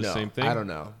thinking of the same thing. I don't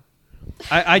know.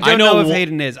 I don't know if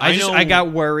Hayden is. I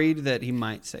got worried that he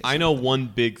might say something. I know one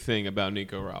big thing about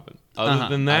Nico Robin. Other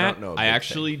than that, I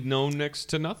actually know next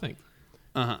to nothing.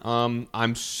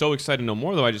 I'm so excited to know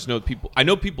more, though. I just know people. I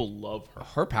know people love her.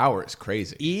 Her power is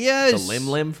crazy. Yes. The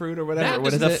lim fruit or whatever.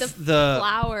 What is the it? The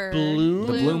flower. Bloom.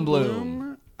 The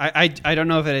bloom. I don't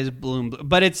know if it is bloom,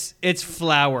 but it's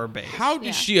flower based. How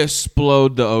did she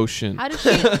explode the ocean? How did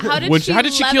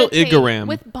she kill Igaram?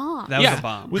 With bomb? That was a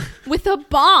bomb. With a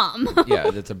bomb.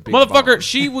 Yeah, that's a big motherfucker. bomb.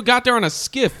 She got there on a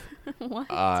skiff. What?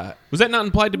 Was that not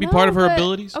implied to be part of her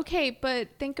abilities? Okay, but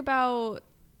think about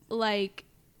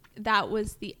that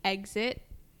was the exit.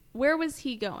 Where was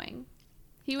he going?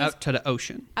 He was out to the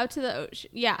ocean. Out to the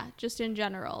ocean. Yeah, just in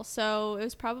general. So it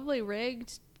was probably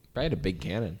rigged. Probably had a big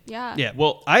cannon. Yeah. Yeah.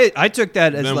 Well, I took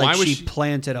that as why was she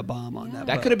planted a bomb on that.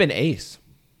 That could have been Ace.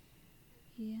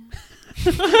 Yeah.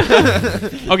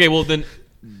 Okay, well then,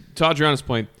 to Adriana's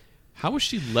point, how was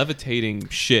she levitating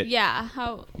shit? Yeah.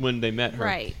 How when they met her?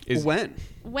 Right.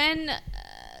 When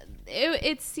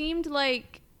it seemed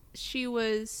like she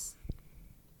was.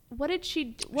 What did she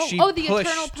do? Well, she the pushed,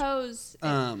 eternal pose.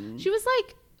 She was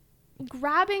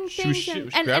grabbing things and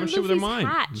Luffy's grabbing shit with her mind.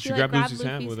 hat. She grabbed Luffy's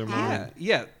hat with her Yeah. mind.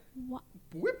 Yeah. What?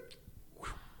 Whip.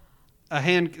 A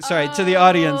hand. Sorry to the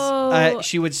audience.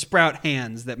 She would sprout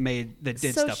hands that did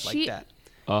So stuff like that.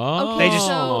 Oh. They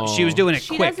so she was doing it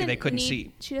she quick. doesn't They couldn't need-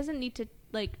 see. She doesn't need to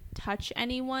touch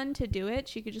anyone to do it.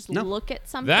 She could just No. look at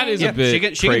something. That is Yeah, a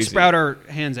bit she can crazy. sprout her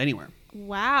hands anywhere.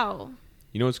 Wow.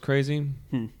 You know what's crazy?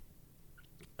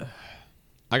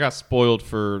 I got spoiled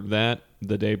for that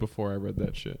the day before I read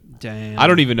that shit. Damn. I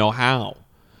don't even know how.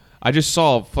 I just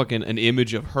saw fucking an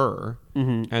image of her.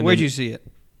 Mm-hmm. And Where'd then you see it?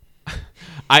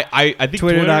 I think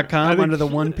Twitter.com Twitter, under the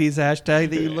One Piece hashtag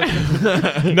that you looked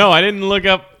at? No, I didn't look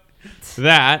up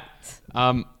that.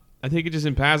 I think it just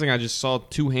in passing, I just saw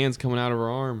two hands coming out of her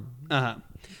arm.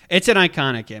 It's an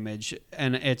iconic image,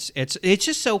 and it's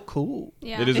just so cool.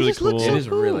 Yeah. It is really cool.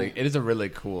 It is a really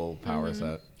cool power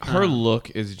set. Her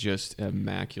look is just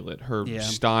immaculate. Her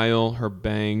style, her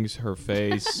bangs, her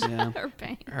face, Yeah. Her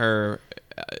bang. her,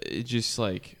 it just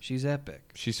She's epic.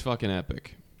 she's fucking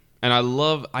epic. And I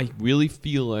really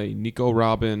feel a Nico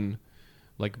Robin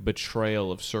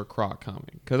betrayal of Sir Croc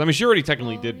coming. Because I mean, she already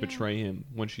technically did betray him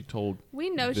when she told. We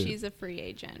know she's a free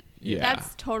agent. Yeah.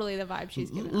 That's totally the vibe she's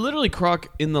giving. Literally, Croc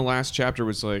in the last chapter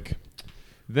was like,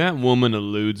 "That woman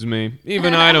eludes me.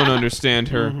 Even I don't understand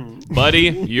her, buddy.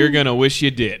 You're gonna wish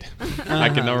you did. I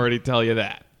can already tell you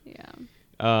that."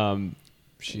 Yeah.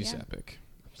 She's epic.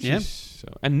 Yeah.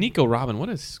 And Nico Robin, what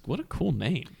a cool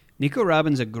name. Nico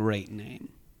Robin's a great name.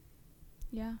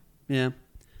 Yeah. Yeah.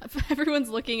 Everyone's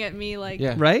looking at me like,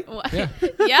 Yeah. Right? what? Yeah.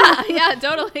 yeah,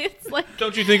 totally. It's like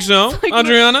Don't you think so, like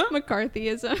Adriana?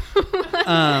 McCarthyism.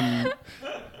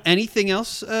 Anything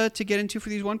else to get into for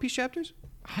these One Piece chapters?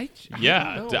 I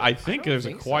think there's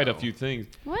quite a few things.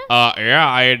 What? Yeah,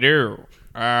 I do.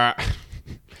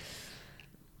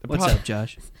 What's up,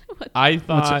 Josh? I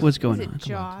thought What's Is going it on?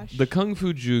 Josh? the Kung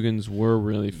Fu Jugans were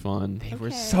really fun. They were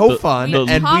Okay. so fun, the-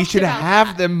 and we talked should about have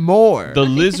that. them more. The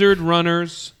lizard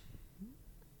runners,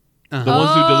 the Uh-huh.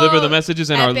 ones who deliver the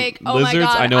messages and Epic. are Oh my lizards.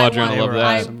 God, I know I Adriana want- loved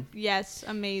that. Awesome. Yes,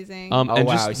 amazing. Oh and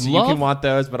wow! just So you can want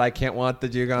those, but I can't want the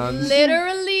Jugons.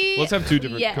 Literally. Let's have two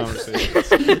different yes.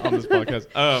 conversations on this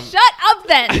podcast. Shut up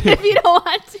then if you don't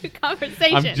want to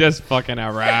conversation. I'm just fucking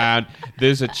around.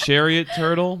 There's a chariot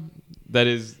turtle that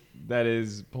is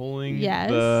pulling Yes.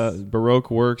 the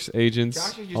Baroque Works agents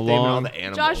Josh is just naming all along. the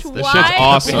animals. Josh, This why? shit's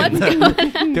awesome. What's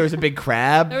going on? There was a big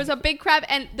crab. There was a big crab,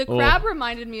 and the Oh. crab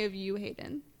reminded me of you,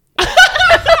 Hayden.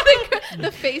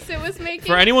 The face it was making.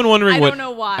 For anyone wondering I what don't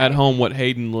know why. at home what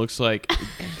Hayden looks like,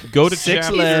 go to Six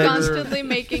chapter. legs. He's constantly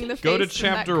making the face. Go to from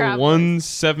that chapter crab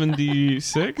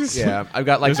 176. Yeah, I've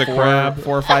got like There's a crab.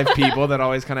 4 or 5 people that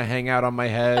always kind of hang out on my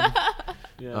head.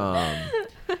 Yeah.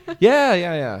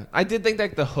 Yeah. I did think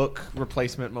that the hook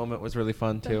replacement moment was really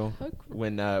fun too. hook?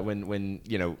 When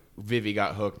Vivi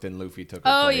got hooked and Luffy took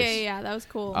her Oh place. yeah, that was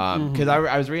cool. Because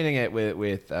I was reading it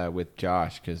with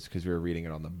Josh because we were reading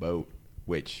it on the boat.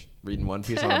 Which reading One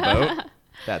Piece on a boat,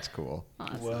 that's cool.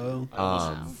 Whoa.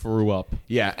 Threw up.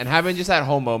 Yeah, and having just that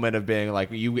whole moment of being like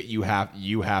you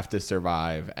have to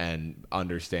survive and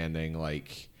understanding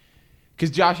like, because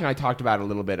Josh and I talked about it a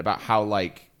little bit about how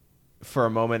like for a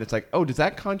moment it's like, oh, does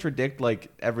that contradict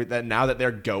like that now that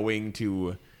they're going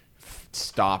to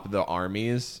stop the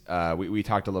armies? We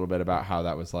talked a little bit about how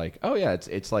that was like, oh yeah,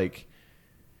 it's like,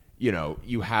 you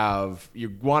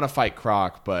want to fight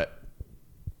Croc, but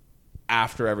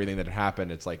after everything that had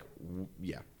happened, it's like,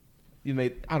 yeah,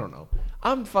 I don't know.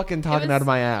 I'm fucking talking out of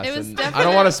my ass, and I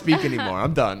don't want to speak anymore.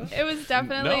 I'm done. It was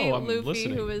definitely No, I'm Luffy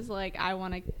listening. who was like, I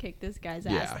want to kick this guy's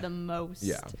ass the most.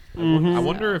 Yeah. I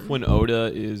wonder if when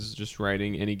Oda is just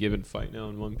writing any given fight now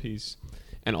in One Piece,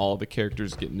 and all the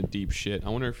characters get into deep shit, I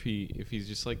wonder if he's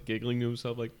just like giggling to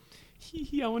himself, like,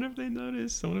 I wonder if they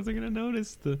notice. I wonder if they're gonna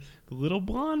notice the little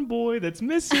blonde boy that's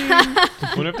missing.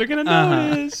 I wonder if they're gonna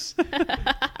notice.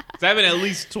 It's happened at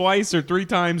least twice or 3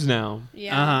 times now.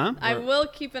 Yeah. I will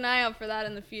keep an eye out for that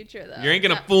in the future, though. You ain't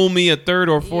gonna fool me a 3rd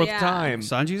or 4th time.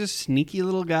 Sanji's a sneaky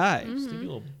little guy. Sneaky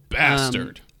little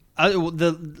bastard.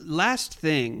 The last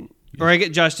thing,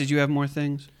 Josh, did you have more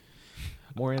things?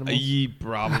 More animals.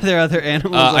 Are there other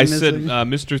animals? I said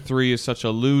Mr. 3 is such a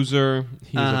loser.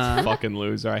 He's a fucking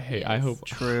loser. I hope.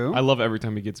 True. I love every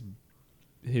time he gets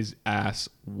his ass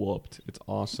whooped. It's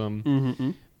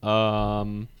awesome.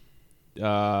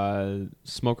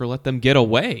 Smoker let them get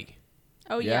away.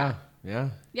 Oh yeah.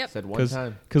 Yep. Said one Cause,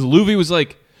 time. Because Luffy was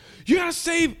like, you gotta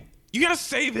save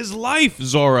his life,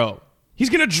 Zoro. He's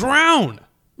gonna drown.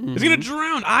 He's gonna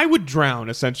drown. I would drown,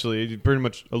 essentially. Pretty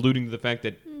much alluding to the fact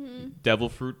that devil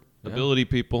fruit ability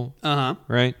people.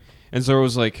 Right? And Zoro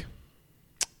was like,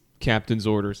 captain's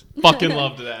orders. Fucking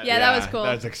loved that. Yeah, that was cool.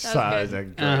 That's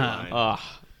exciting.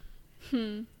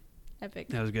 Epic.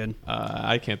 That was good.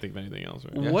 I can't think of anything else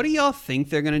right now. What do y'all think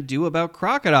they're gonna do about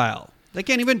Crocodile? They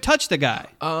can't even touch the guy.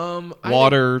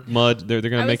 Water, mud. They're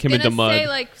gonna make him into mud. Say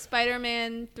like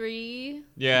Spider-Man 3.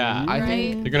 Yeah, I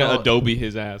think they're gonna Adobe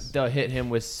his ass. they'll hit him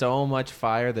with so much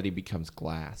fire that he becomes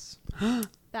glass.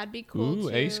 That'd be cool. Ooh,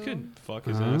 too. Ace could fuck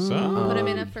his ass up. Put him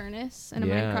in a furnace, in a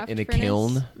Minecraft in a furnace.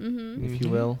 kiln, Mm-hmm. if you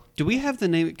will. Do we have the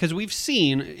name? Because we've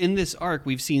seen in this arc,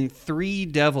 we've seen 3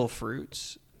 devil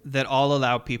fruits that all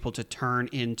allow people to turn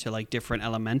into like different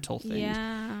elemental things.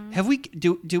 Yeah. Have we?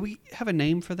 Do we have a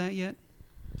name for that yet?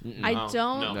 I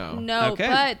don't No. know, Okay.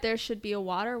 but there should be a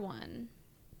water one.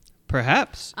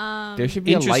 Perhaps. There should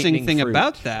be a Interesting lightning thing fruit.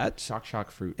 about that.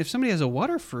 Shock fruit. If somebody has a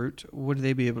water fruit, would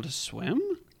they be able to swim?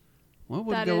 What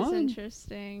would That go is on?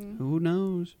 interesting. Who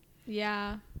knows?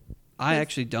 Yeah. I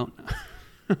actually don't know.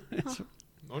 I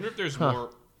wonder if there's more.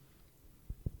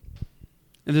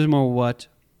 If there's more what?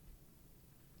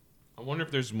 I wonder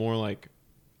if there's more like.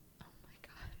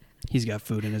 He's got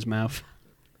food in his mouth.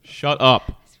 Shut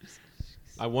up.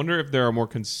 I wonder if there are more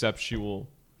conceptual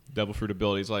devil fruit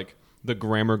abilities, like the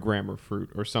grammar fruit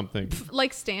or something.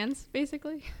 Like stands,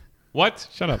 basically. What?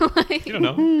 Shut up. You don't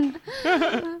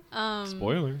know.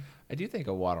 Spoiler. I do think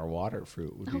a water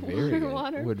fruit would be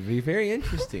Water. would be very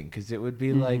interesting because it would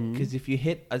be like because if you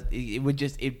hit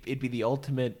it'd be the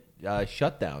ultimate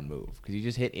shutdown move because you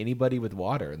just hit anybody with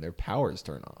water and their powers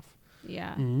turn off.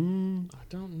 Yeah. I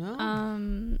don't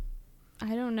know.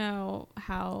 I don't know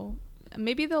how.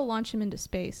 Maybe they'll launch him into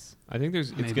space. I think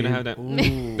it's Maybe. going to have that.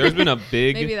 There's been a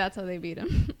big Maybe that's how they beat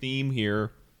him. theme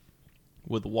here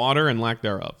with water and lack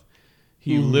thereof.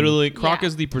 He literally, Croc Yeah.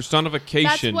 is the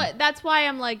personification. That's why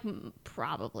I'm like,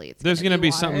 probably it's There's going to be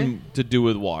water. something to do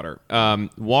with water.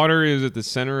 Water is at the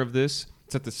center of this.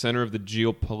 It's at the center of the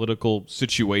geopolitical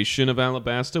situation of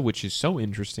Alabasta, which is so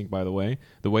interesting, by the way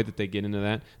that they get into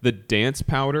that. The dance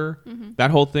powder,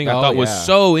 that whole thing I thought was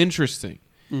so interesting.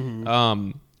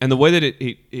 And the way that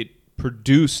it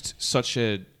produced such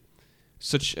an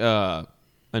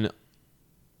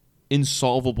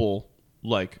insolvable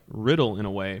like riddle in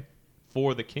a way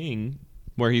for the king,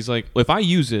 where he's like, if I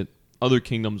use it, other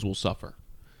kingdoms will suffer.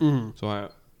 So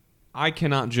I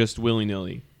cannot just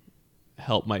willy-nilly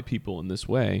help my people in this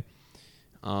way.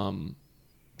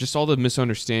 Just all the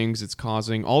misunderstandings it's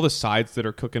causing, all the sides that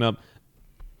are cooking up.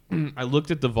 I looked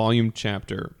at the volume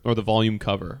chapter or the volume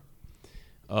cover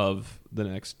of the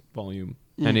next volume,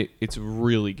 and it's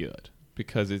really good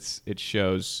because it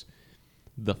shows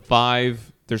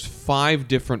there's 5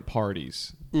 different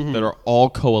parties that are all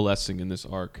coalescing in this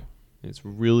arc. And it's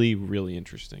really, really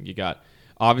interesting. You got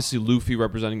obviously Luffy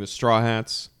representing the Straw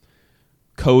Hats,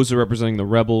 Koza representing the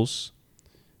Rebels,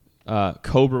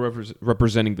 Cobra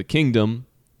representing the Kingdom,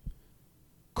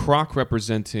 Croc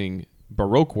representing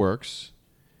Baroque Works,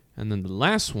 and then the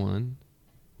last one,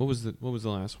 what was the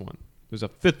last one? There's a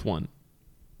 5th one.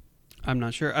 I'm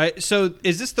not sure. So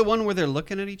is this the one where they're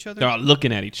looking at each other? They're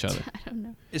looking at each other. I don't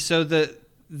know. So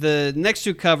the next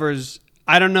 2 covers,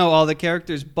 I don't know all the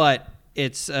characters, but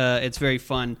it's very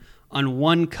fun. On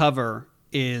one cover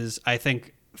is, I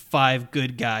think, 5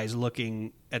 good guys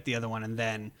looking at the other one, and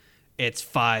then it's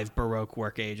 5 Baroque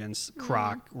work agents: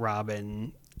 Croc,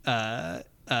 Robin, and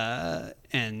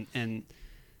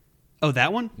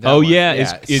that one. That one.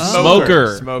 It's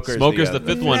Smoker. Smoker's the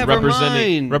 5th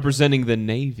one, representing the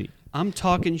Navy. I'm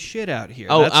talking shit out here.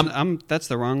 Oh, that's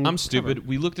the wrong. I'm stupid. cover.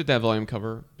 We looked at that volume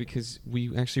cover because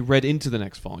we actually read into the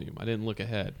next volume. I didn't look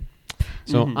ahead,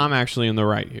 so I'm actually in the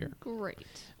right here. Great.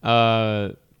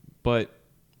 But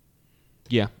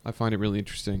yeah, I find it really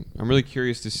interesting. I'm really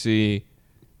curious to see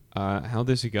how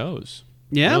this goes.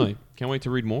 Yeah, really. Can't wait to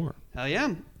read more. Hell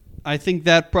yeah! I think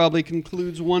that probably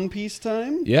concludes One Piece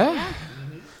time. Yeah.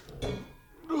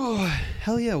 Oh,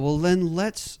 hell yeah. Well, then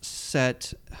let's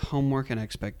set homework and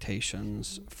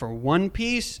expectations. For One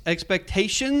Piece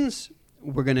expectations,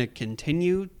 we're going to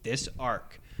continue this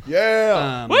arc.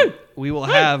 Yeah. We will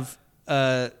have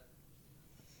a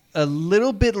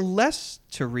little bit less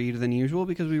to read than usual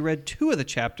because we read 2 of the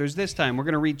chapters this time. We're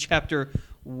going to read chapter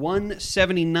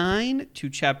 179 to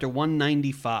chapter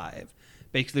 195.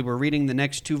 Basically, we're reading the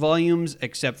next 2 volumes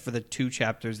except for the 2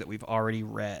 chapters that we've already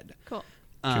read. Cool.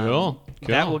 Cool.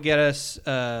 That will get us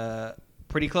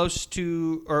pretty close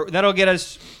to, or that'll get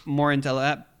us more into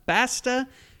Alabasta,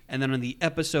 and then on the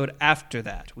episode after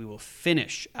that, we will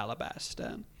finish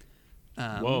Alabasta.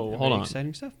 Whoa, hold on.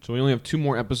 Exciting stuff. So we only have 2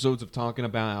 more episodes of talking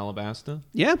about Alabasta?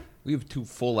 Yeah. We have 2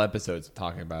 full episodes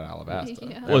talking about Alabasta.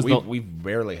 Yeah. We've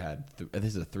rarely had.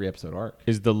 This is a 3-episode arc.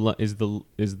 Is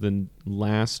the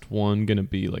last one gonna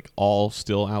be like all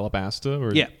still Alabasta?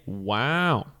 Or Yeah.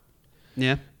 Wow.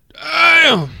 Yeah.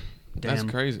 Damn. That's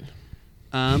crazy.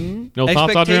 No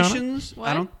thoughts, Adriana? Expectations? What?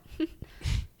 I don't.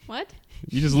 What?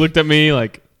 You just looked at me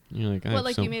like you're like. What?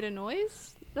 Like you made a noise?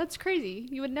 That's crazy.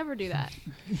 You would never do that.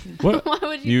 What? Why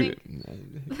would you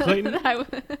think? Clayton, that I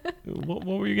would what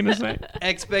were you gonna say?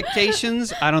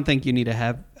 Expectations? I don't think you need to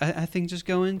have. I think just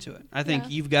go into it. I think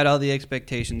Yeah. you've got all the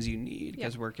expectations you need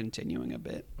because Yep. we're continuing a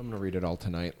bit. I'm gonna read it all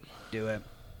tonight. Do it.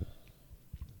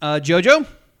 Jojo?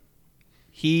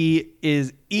 He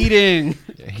is eating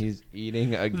Yeah, he's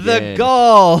eating again. the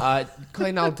gall.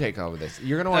 Clayton, I'll take over this.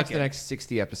 You're gonna watch Okay. the next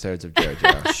 60 episodes of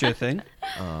JoJo. Sure thing.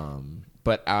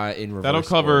 But in reverse That'll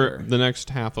cover order. the next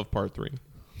half of part 3.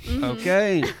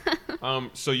 Okay.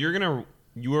 So you are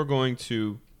going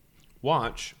to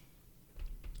watch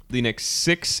the next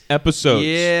 6 episodes.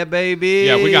 Yeah, baby.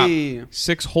 Yeah, we got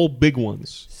 6 whole big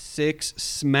ones. 6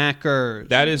 smackers.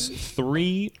 That is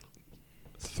 3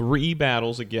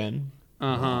 battles again.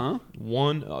 Uh-huh.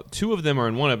 2 of them are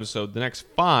in 1 episode. The next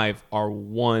 5 are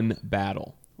 1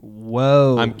 battle.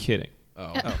 Whoa. I'm kidding.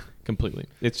 Oh. Completely.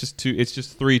 It's just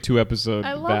 3 2-episode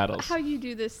I love battles. how you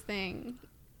do this thing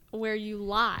where you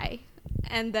lie,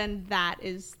 and then that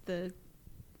is the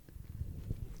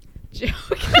joke.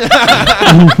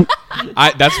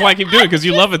 That's why I keep doing it because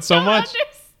you love it so much.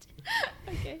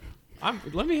 Okay. I'm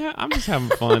just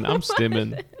having fun. I'm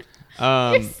stimming.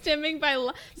 You're stimming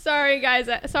by. Sorry, guys.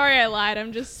 Sorry, I lied.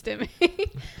 I'm just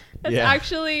stimming. That's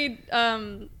actually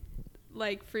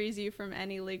frees you from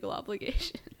any legal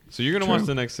obligation. So you're gonna watch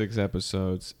the next 6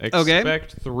 episodes.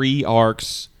 Expect 3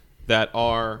 arcs that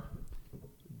are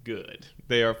good.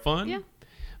 They are fun. Yeah.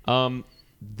 The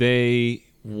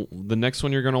next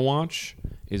one you're gonna watch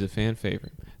is a fan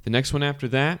favorite. The next one after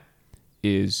that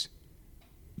is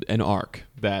an arc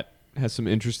that has some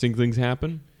interesting things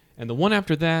happen, and the one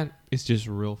after that is just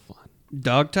real fun.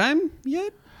 Dog time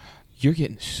yet? You're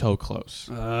getting so close.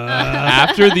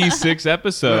 After these 6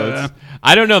 episodes,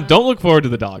 I don't know. Don't look forward to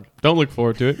the dog. Don't look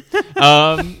forward to it.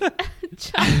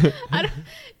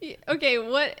 Okay,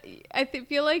 what I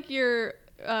feel like your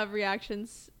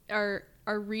reactions are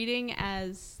reading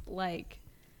as like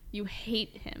you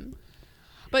hate him,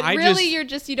 but you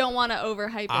don't want to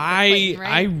overhype it. Clayton,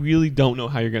 right? I really don't know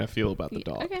how you're gonna feel about the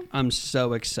dog. Okay, I'm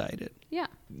so excited. yeah,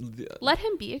 let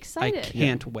him be I excited.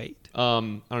 can't wait. I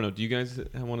don't know. Do you guys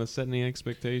want to set any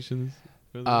expectations?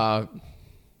 Yeah.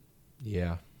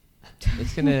 You're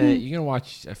gonna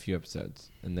watch a few episodes,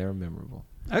 and they're memorable.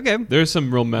 Okay. There's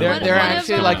some real metal. There are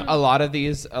actually like a lot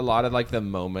of like the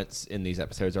moments in these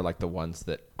episodes are like the ones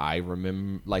that I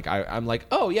remember. Like I'm like,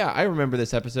 oh yeah, I remember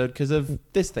this episode because of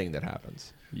this thing that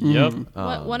happens. Yep.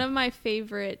 One of my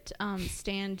favorite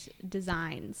stand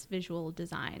designs, visual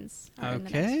designs. Are in the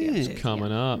next few episodes,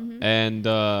 coming up. And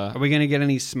are we gonna get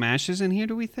any smashes in here?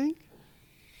 Do we think?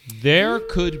 There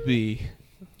could be,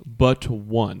 but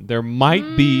one. There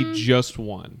might be just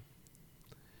one.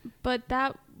 But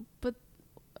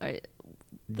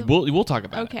We'll talk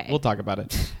about okay. it. We'll talk about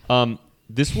it.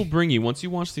 This will bring you, once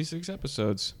you watch these 6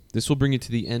 episodes, this will bring you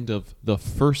to the end of the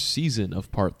first season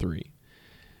of Part 3.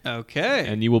 Okay.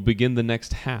 And you will begin the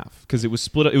next half because it was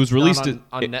split. It was released on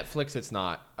Netflix. It's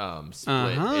not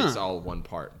split. It's all one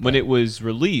part. When it was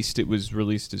released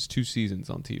as 2 seasons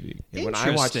on TV. Yeah, when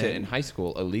I watched it in high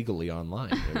school illegally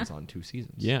online, it was on 2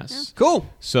 seasons. Yes. Yeah. Cool.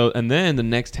 So, and then the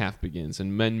next half begins,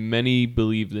 and many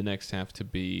believe the next half to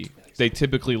be. They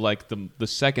typically like the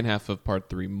second half of Part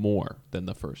 3 more than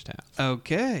the first half.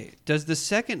 Okay. Does the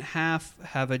second half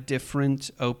have a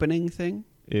different opening thing?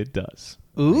 It does.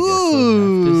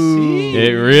 Ooh.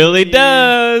 It really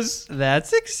does.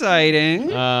 That's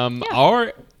exciting.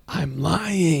 Or I'm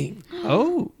lying.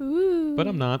 Oh. Ooh. But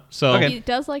I'm not. So He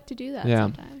does like to do that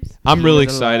sometimes. I'm really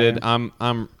excited. I'm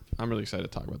really excited to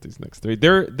talk about these next 3.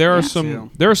 There are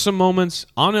some moments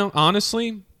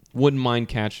honestly wouldn't mind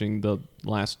catching the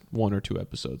last 1 or 2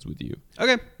 episodes with you.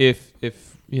 Okay. If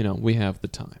we have the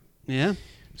time. Yeah.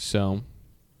 So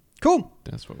cool.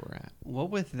 That's where we're at. Well,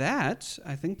 with that,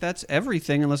 I think that's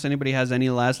everything. Unless anybody has any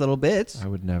last little bits. I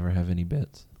would never have any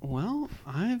bits. Well,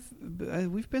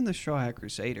 we've been the Straw Hat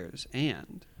Crusaders,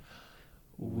 and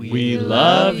we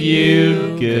love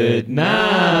you. Good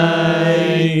night.